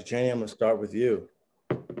 Dr. Cheney, I'm going to start with you.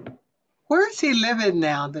 Where is he living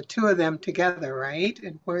now? The two of them together, right?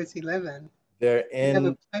 And where is he living?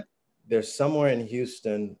 They're somewhere in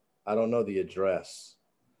Houston. I don't know the address.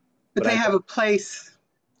 But they have a place,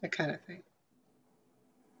 that kind of thing.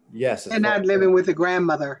 Yes. They're not living with the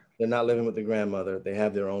grandmother. They're not living with the grandmother. They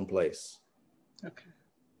have their own place. Okay.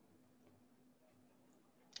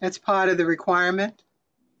 That's part of the requirement?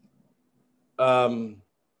 I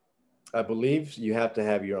believe you have to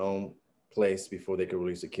have your own place before they can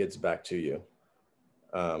release the kids back to you.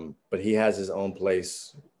 But he has his own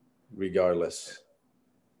place regardless.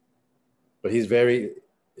 But he's very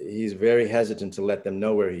hesitant to let them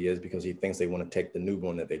know where he is because he thinks they want to take the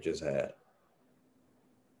newborn that they just had.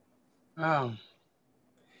 Oh.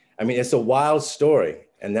 I mean, it's a wild story.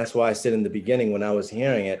 And that's why I said in the beginning when I was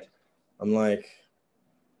hearing it, I'm like,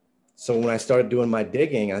 so when I started doing my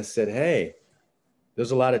digging, I said, hey,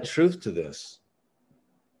 there's a lot of truth to this.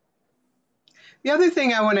 The other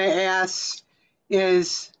thing I want to ask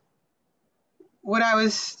is what I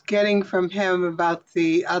was getting from him about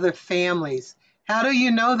the other families. How do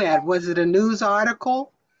you know that? Was it a news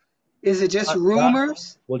article? Is it just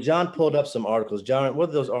rumors? Well, John pulled up some articles. John, what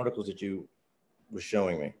are those articles that you were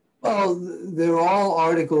showing me? Well, they're all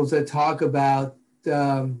articles that talk about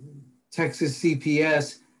Texas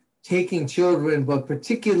CPS taking children, but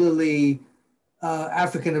particularly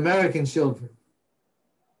African-American children.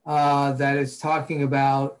 That is talking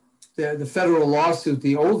about the federal lawsuit.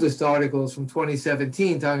 The oldest article is from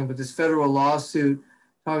 2017, talking about this federal lawsuit,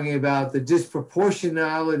 talking about the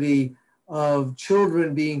disproportionality of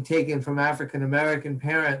children being taken from African-American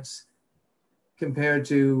parents compared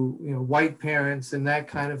to white parents and that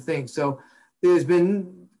kind of thing. So there's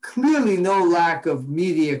been clearly no lack of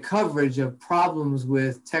media coverage of problems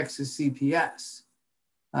with Texas CPS.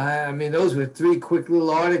 I mean, those were 3 quick little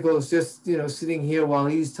articles just, sitting here while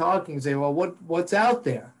he's talking, saying, well, what's out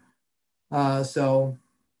there? So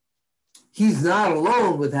he's not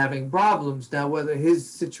alone with having problems. Now, whether his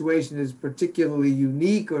situation is particularly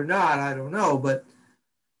unique or not, I don't know, but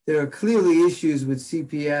there are clearly issues with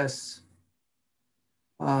CPS,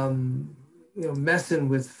 messing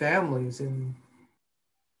with families, and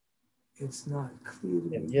it's not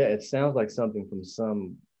clear. Yeah, it sounds like something from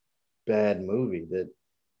some bad movie that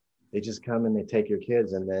they just come and they take your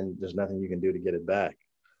kids and then there's nothing you can do to get it back.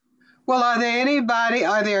 Well, are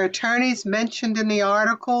there attorneys mentioned in the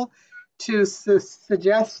article to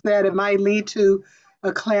suggest that it might lead to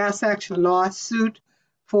a class action lawsuit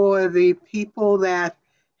for the people that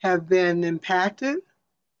have been impacted,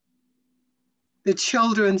 the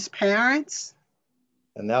children's parents.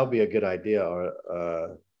 And that would be a good idea,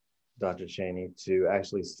 Dr. Cheney, to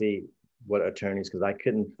actually see what attorneys, because I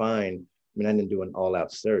couldn't find, I mean, I didn't do an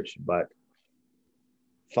all-out search, but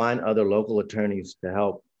find other local attorneys to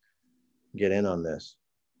help get in on this.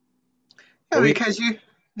 Yeah, we, because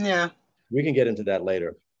yeah. We can get into that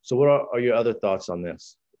later. So what are your other thoughts on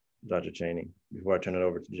this, Dr. Cheney, before I turn it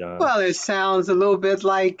over to John? Well, it sounds a little bit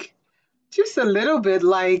like, just a little bit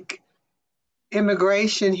like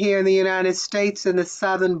immigration here in the United States and the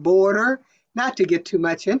southern border, not to get too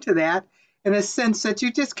much into that, in a sense that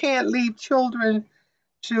you just can't leave children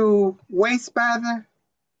to waste by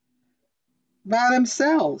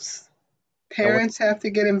themselves. Parents have to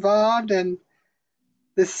get involved and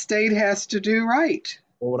the state has to do right.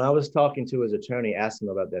 Well, when I was talking to his attorney, asking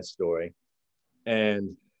about that story,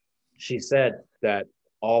 and she said that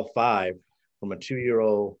all five, from a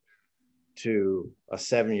 2-year-old to a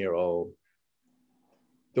 7-year-old,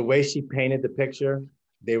 the way she painted the picture,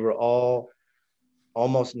 they were all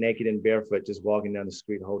almost naked and barefoot, just walking down the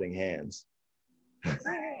street holding hands.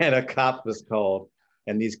 And a cop was called,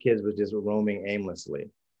 and these kids were just roaming aimlessly.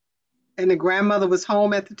 And the grandmother was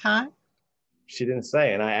home at the time? She didn't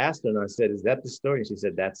say. And I asked her, and I said, is that the story? And she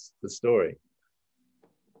said, that's the story.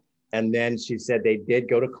 And then she said they did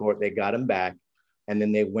go to court, they got him back, and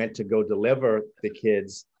then they went to go deliver the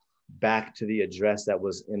kids back to the address that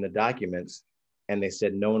was in the documents, and they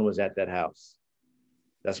said no one was at that house.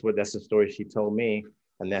 That's the story she told me,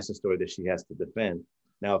 and that's the story that she has to defend.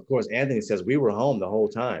 Now, of course, Anthony says we were home the whole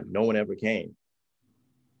time. No one ever came.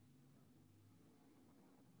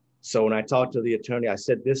 So when I talked to the attorney, I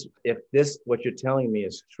said, if what you're telling me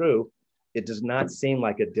is true, it does not seem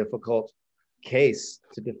like a difficult case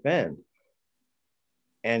to defend.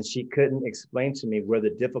 And she couldn't explain to me where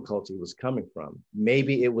the difficulty was coming from.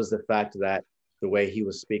 Maybe it was the fact that the way he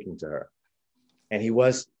was speaking to her. And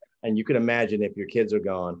you can imagine if your kids are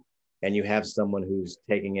gone and you have someone who's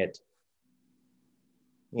taking it,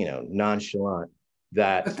 nonchalant,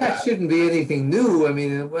 But that shouldn't be anything new. I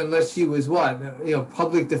mean, unless she was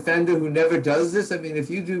public defender who never does this. I mean, if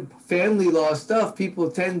you do family law stuff, people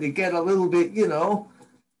tend to get a little bit,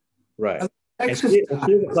 right.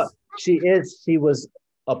 She was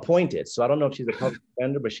appointed. So I don't know if she's a public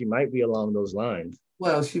defender, but she might be along those lines.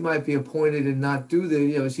 Well, she might be appointed and not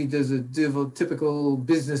do she does a typical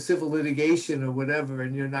business civil litigation or whatever,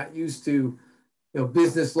 and you're not used to,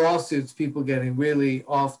 business lawsuits, people getting really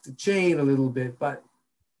off the chain a little bit. But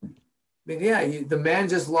I mean, the man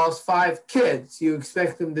just lost 5 kids. You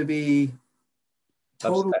expect them to be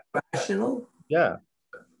totally rational? Yeah.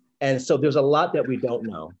 And so there's a lot that we don't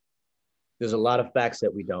know. There's a lot of facts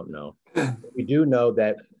that we don't know. We do know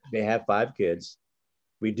that they have 5 kids.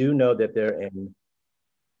 We do know that they're in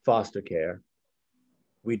foster care.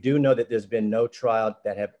 We do know that there's been no trial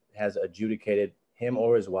that has adjudicated him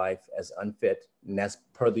or his wife as unfit, and that's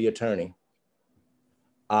per the attorney.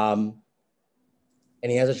 And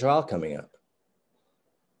he has a trial coming up.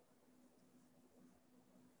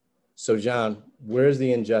 So John, where's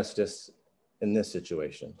the injustice in this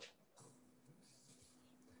situation?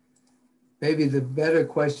 Maybe the better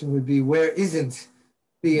question would be, where isn't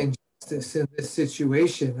the injustice in this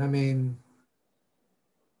situation? I mean,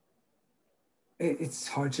 it's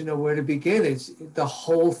hard to know where to begin. The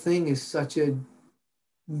whole thing is such a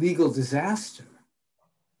legal disaster.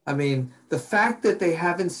 I mean, the fact that they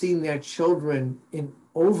haven't seen their children in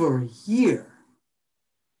over a year,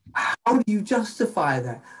 how do you justify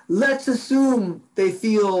that? Let's assume they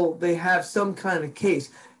feel they have some kind of case.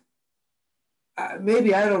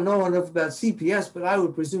 Maybe I don't know enough about CPS, but I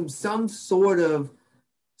would presume some sort of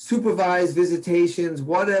supervised visitations,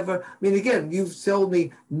 whatever. I mean, again, you've told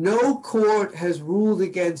me no court has ruled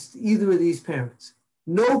against either of these parents.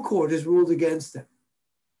 No court has ruled against them.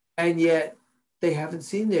 And yet they haven't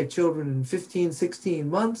seen their children in 15, 16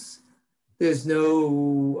 months. There's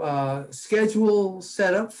no schedule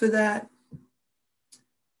set up for that.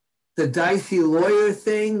 The dicey lawyer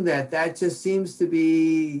thing, that just seems to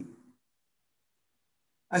be,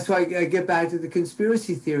 that's why I get back to the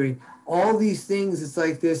conspiracy theory. All these things, it's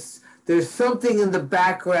like this, there's something in the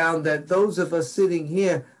background that those of us sitting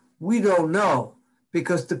here, we don't know,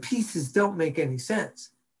 because the pieces don't make any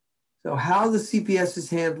sense. So how the CPS is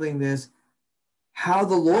handling this, how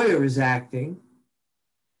the lawyer is acting,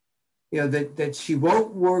 that she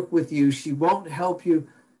won't work with you, she won't help you.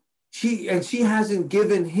 She hasn't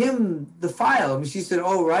given him the file. I mean, she said,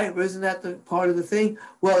 oh, right, isn't that the part of the thing?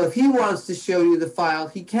 Well, if he wants to show you the file,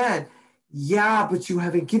 he can. yeah, but you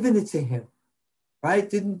haven't given it to him, right?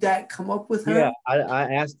 Didn't that come up with her? Yeah,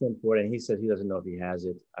 I asked him for it, and he said he doesn't know if he has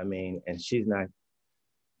it. I mean, and she's not.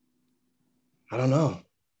 I don't know.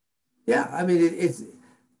 Yeah, I mean, it's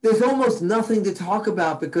there's almost nothing to talk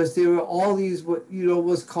about because there are all these what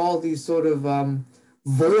what's called these sort of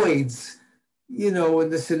voids, in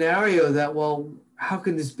the scenario that, well, how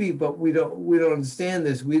can this be? But we don't understand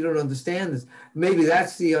this. We don't understand this. Maybe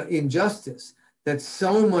that's the injustice, that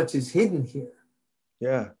so much is hidden here.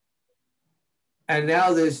 Yeah. And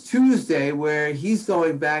now there's Tuesday where he's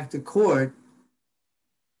going back to court,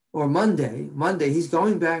 or Monday he's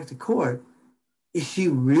going back to court. Is she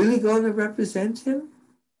really going to represent him?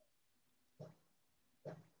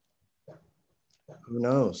 Who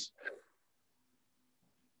knows?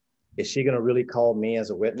 Is she going to really call me as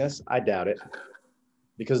a witness? I doubt it.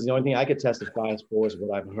 Because the only thing I could testify for is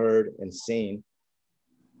what I've heard and seen.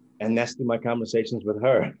 And that's through my conversations with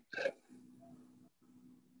her.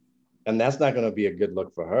 And that's not going to be a good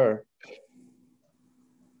look for her.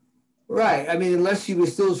 Right. I mean, unless she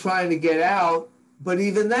was still trying to get out, but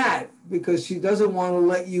even that, because she doesn't want to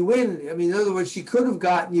let you in. I mean, in other words, she could have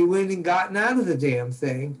gotten you in and gotten out of the damn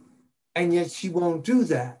thing, and yet she won't do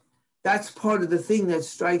that. That's part of the thing that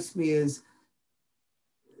strikes me as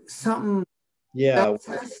something. Yeah.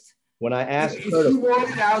 When I asked her, she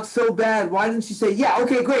wanted out so bad, why didn't she say, yeah,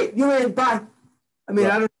 okay, great, you're in, bye? I mean,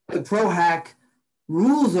 right. I don't know what the pro-hack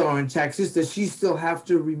rules are in Texas. Does she still have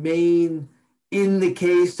to remain in the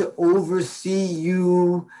case to oversee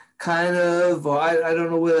you, kind of? Or I don't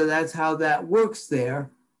know whether that's how that works there.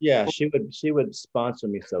 Yeah, she would sponsor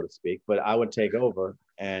me, so to speak, but I would take over.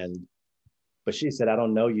 But she said, I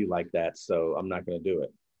don't know you like that, so I'm not going to do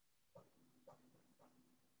it.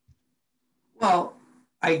 Well,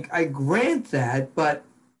 I grant that, but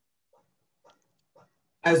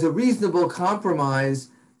as a reasonable compromise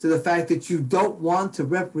to the fact that you don't want to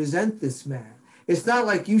represent this man. It's not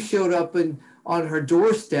like you showed up on her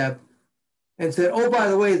doorstep and said, oh, by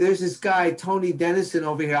the way, there's this guy, Tony Dennison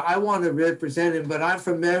over here. I want to represent him, but I'm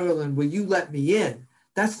from Maryland. Will you let me in?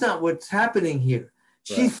 That's not what's happening here.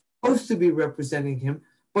 Right. She's supposed to be representing him,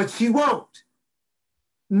 but she won't.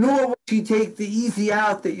 Nor will she take the easy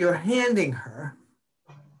out that you're handing her.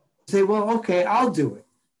 Say, well, okay, I'll do it.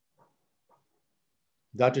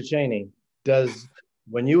 Dr. Cheney,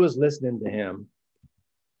 when you was listening to him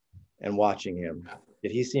and watching him,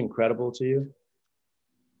 did he seem credible to you?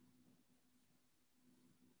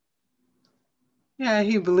 Yeah,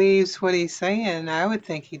 he believes what he's saying. I would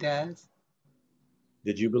think he does.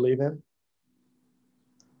 Did you believe him?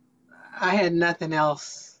 I had nothing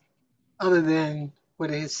else other than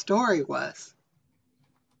what his story was.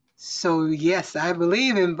 So yes, I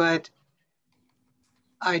believe him, but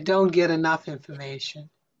I don't get enough information.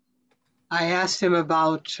 I asked him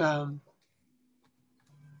about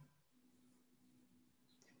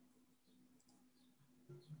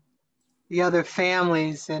the other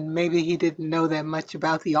families, and maybe he didn't know that much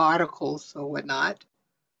about the articles or whatnot.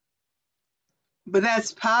 But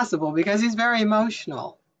that's possible because he's very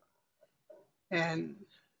emotional. And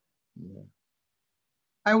yeah.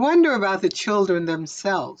 I wonder about the children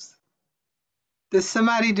themselves. Does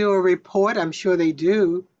somebody do a report? I'm sure they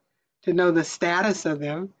do, to know the status of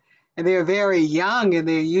them. And they're very young and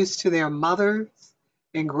they're used to their mothers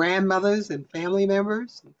and grandmothers and family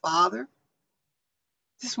members and father.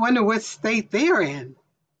 Just wonder what state they're in.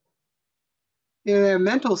 Their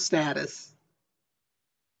mental status.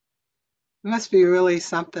 It must be really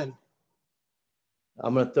something.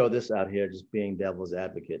 I'm going to throw this out here, just being devil's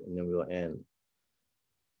advocate, and then we'll end.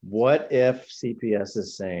 What if CPS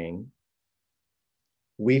is saying,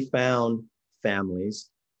 we found families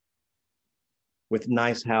with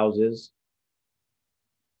nice houses,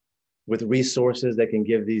 with resources that can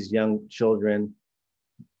give these young children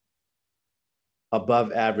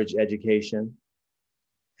above average education?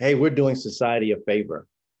 Hey, we're doing society a favor.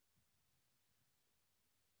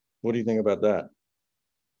 What do you think about that?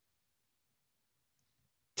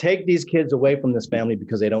 Take these kids away from this family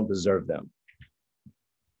because they don't deserve them.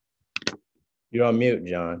 You're on mute,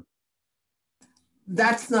 John.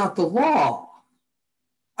 That's not the law.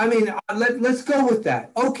 I mean, let's go with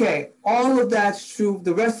that. Okay, all of that's true.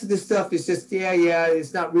 The rest of this stuff is just, yeah,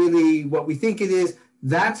 it's not really what we think it is.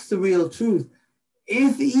 That's the real truth.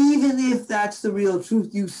 Even if that's the real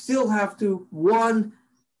truth, you still have to, one,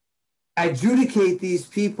 adjudicate these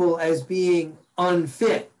people as being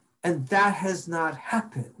unfit. And that has not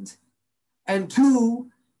happened. And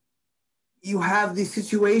two, you have the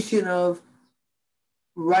situation of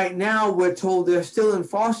right now we're told they're still in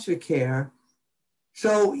foster care.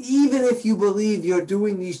 So even if you believe you're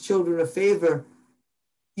doing these children a favor,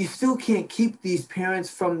 you still can't keep these parents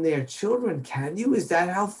from their children, can you? Is that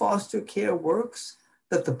how foster care works?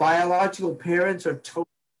 That the biological parents are totally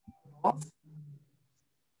off?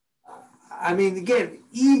 I mean, again,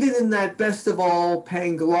 even in that best of all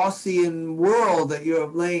Panglossian world that you're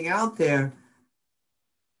laying out there,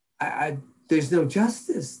 there's no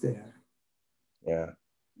justice there. Yeah.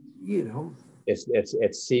 You know, it's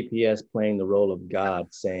CPS playing the role of God,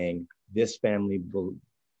 saying this family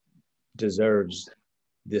deserves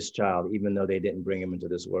this child, even though they didn't bring him into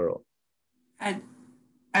this world.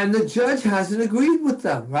 And the judge hasn't agreed with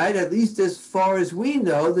them, right? At least as far as we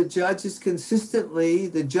know, the judge is consistently,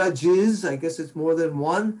 the judges, I guess it's more than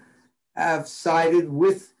one, have sided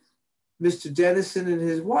with Mr. Dennison and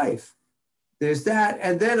his wife. There's that.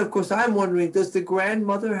 And then, of course, I'm wondering, does the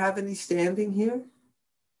grandmother have any standing here?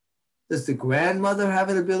 Does the grandmother have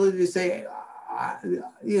an ability to say,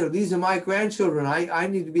 these are my grandchildren. I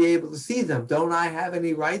need to be able to see them. Don't I have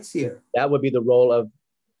any rights here? That would be the role of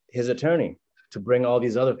his attorney, to bring all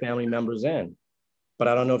these other family members in. But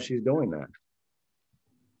I don't know if she's doing that.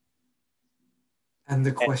 And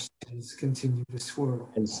the questions continue to swirl.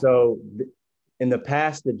 And so in the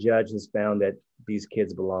past, the judge has found that these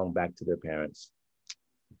kids belong back to their parents.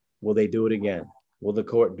 Will they do it again? Will the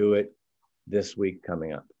court do it this week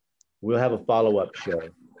coming up? We'll have a follow-up show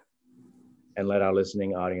and let our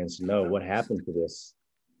listening audience know what happened to this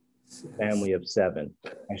family of 7,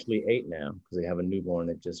 actually 8 now, because they have a newborn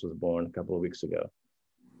that just was born a couple of weeks ago.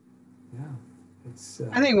 Yeah,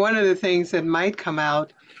 I think one of the things that might come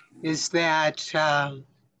out is that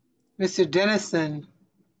Mr. Dennison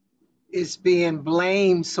is being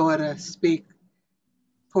blamed, so to speak,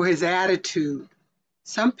 for his attitude.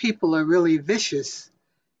 Some people are really vicious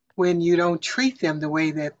when you don't treat them the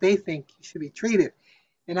way that they think you should be treated.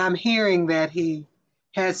 And I'm hearing that he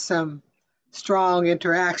has some strong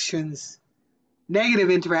interactions, negative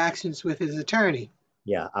interactions with his attorney.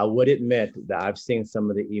 Yeah, I would admit that I've seen some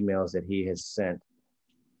of the emails that he has sent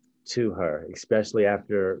to her, especially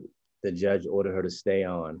after the judge ordered her to stay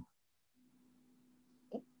on.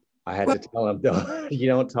 I had to tell him, you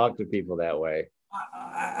don't talk to people that way.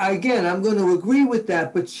 Again, I'm going to agree with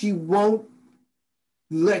that, but she won't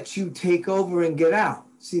let you take over and get out.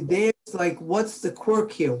 See, there's like, what's the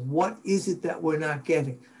quirk here? What is it that we're not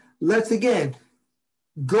getting? Let's again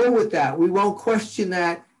go with that. We won't question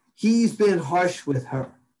that. He's been harsh with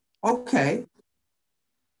her. Okay.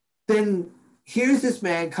 Then here's this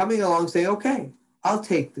man coming along saying, okay, I'll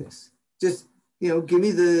take this. Just, give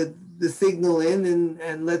me the signal in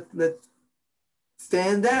and let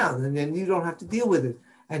stand down, and then you don't have to deal with it.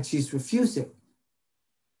 And she's refusing.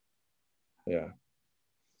 Yeah.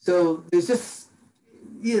 So there's just,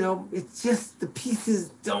 it's just the pieces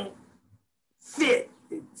don't fit.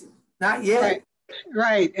 Not yet.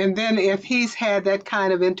 Right. And then if he's had that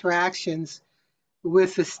kind of interactions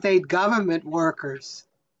with the state government workers,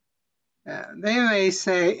 they may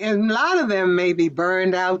say, and a lot of them may be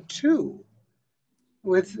burned out too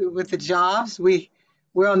with the jobs.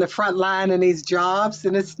 We're on the front line in these jobs,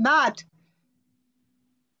 and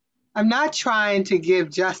I'm not trying to give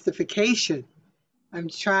justification. I'm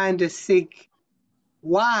trying to seek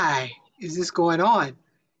why is this going on,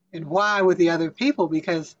 and why with the other people,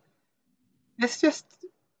 because it's just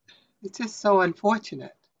so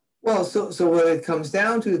unfortunate. Well, so what it comes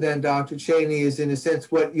down to then, Dr. Cheney, is in a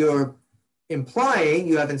sense what you're implying.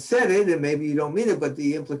 You haven't said it, and maybe you don't mean it, but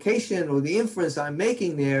the implication or the inference I'm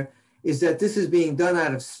making there is that this is being done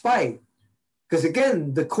out of spite. Because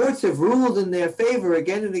again, the courts have ruled in their favor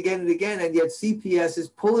again and again and again, and yet CPS is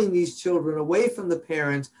pulling these children away from the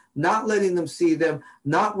parents, not letting them see them,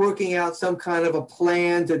 not working out some kind of a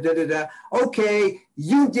plan to da-da-da. Okay,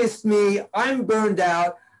 you dissed me, I'm burned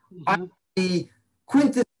out, I'm the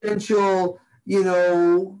quintessential,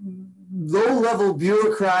 low-level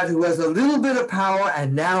bureaucrat who has a little bit of power,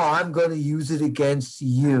 and now I'm going to use it against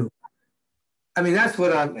you. I mean, that's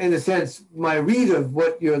what I'm, in a sense, my read of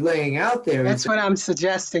what you're laying out there. That's what I'm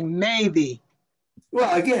suggesting, maybe.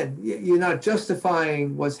 Well, again, you're not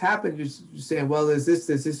justifying what's happened. You're saying, well, there's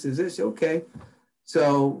this. Okay.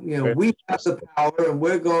 So, we have the power and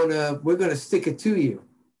we're gonna stick it to you.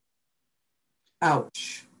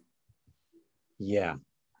 Ouch. Yeah.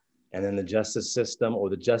 And then the justice system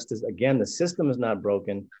again, the system is not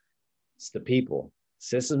broken. It's the people.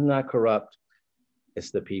 System's not corrupt.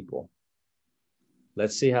 It's the people.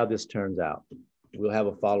 Let's see how this turns out. We'll have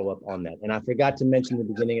a follow-up on that. And I forgot to mention at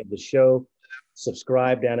the beginning of the show,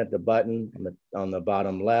 subscribe down at the button on the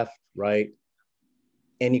bottom left, right?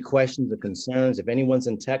 Any questions or concerns, if anyone's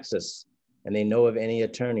in Texas and they know of any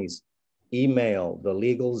attorneys, email the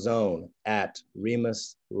legal zone at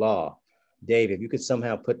Remus Law. Dave, if you could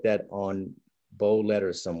somehow put that on bold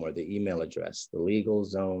letters somewhere, the email address,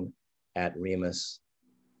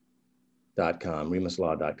 thelegalzone@remuslaw.com,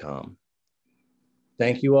 remuslaw.com.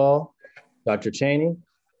 Thank you all. Dr. Cheney,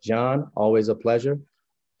 John, always a pleasure.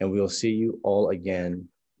 And we'll see you all again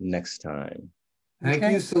next time. Thank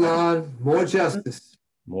you, Salon. More justice.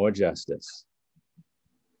 More justice.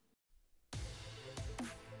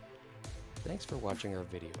 Thanks for watching our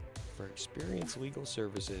video. For experienced legal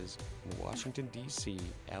services in Washington, D.C.,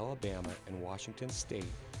 Alabama, and Washington State,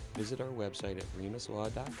 visit our website at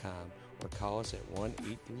remuslaw.com or call us at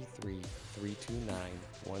 1-833-329-1799.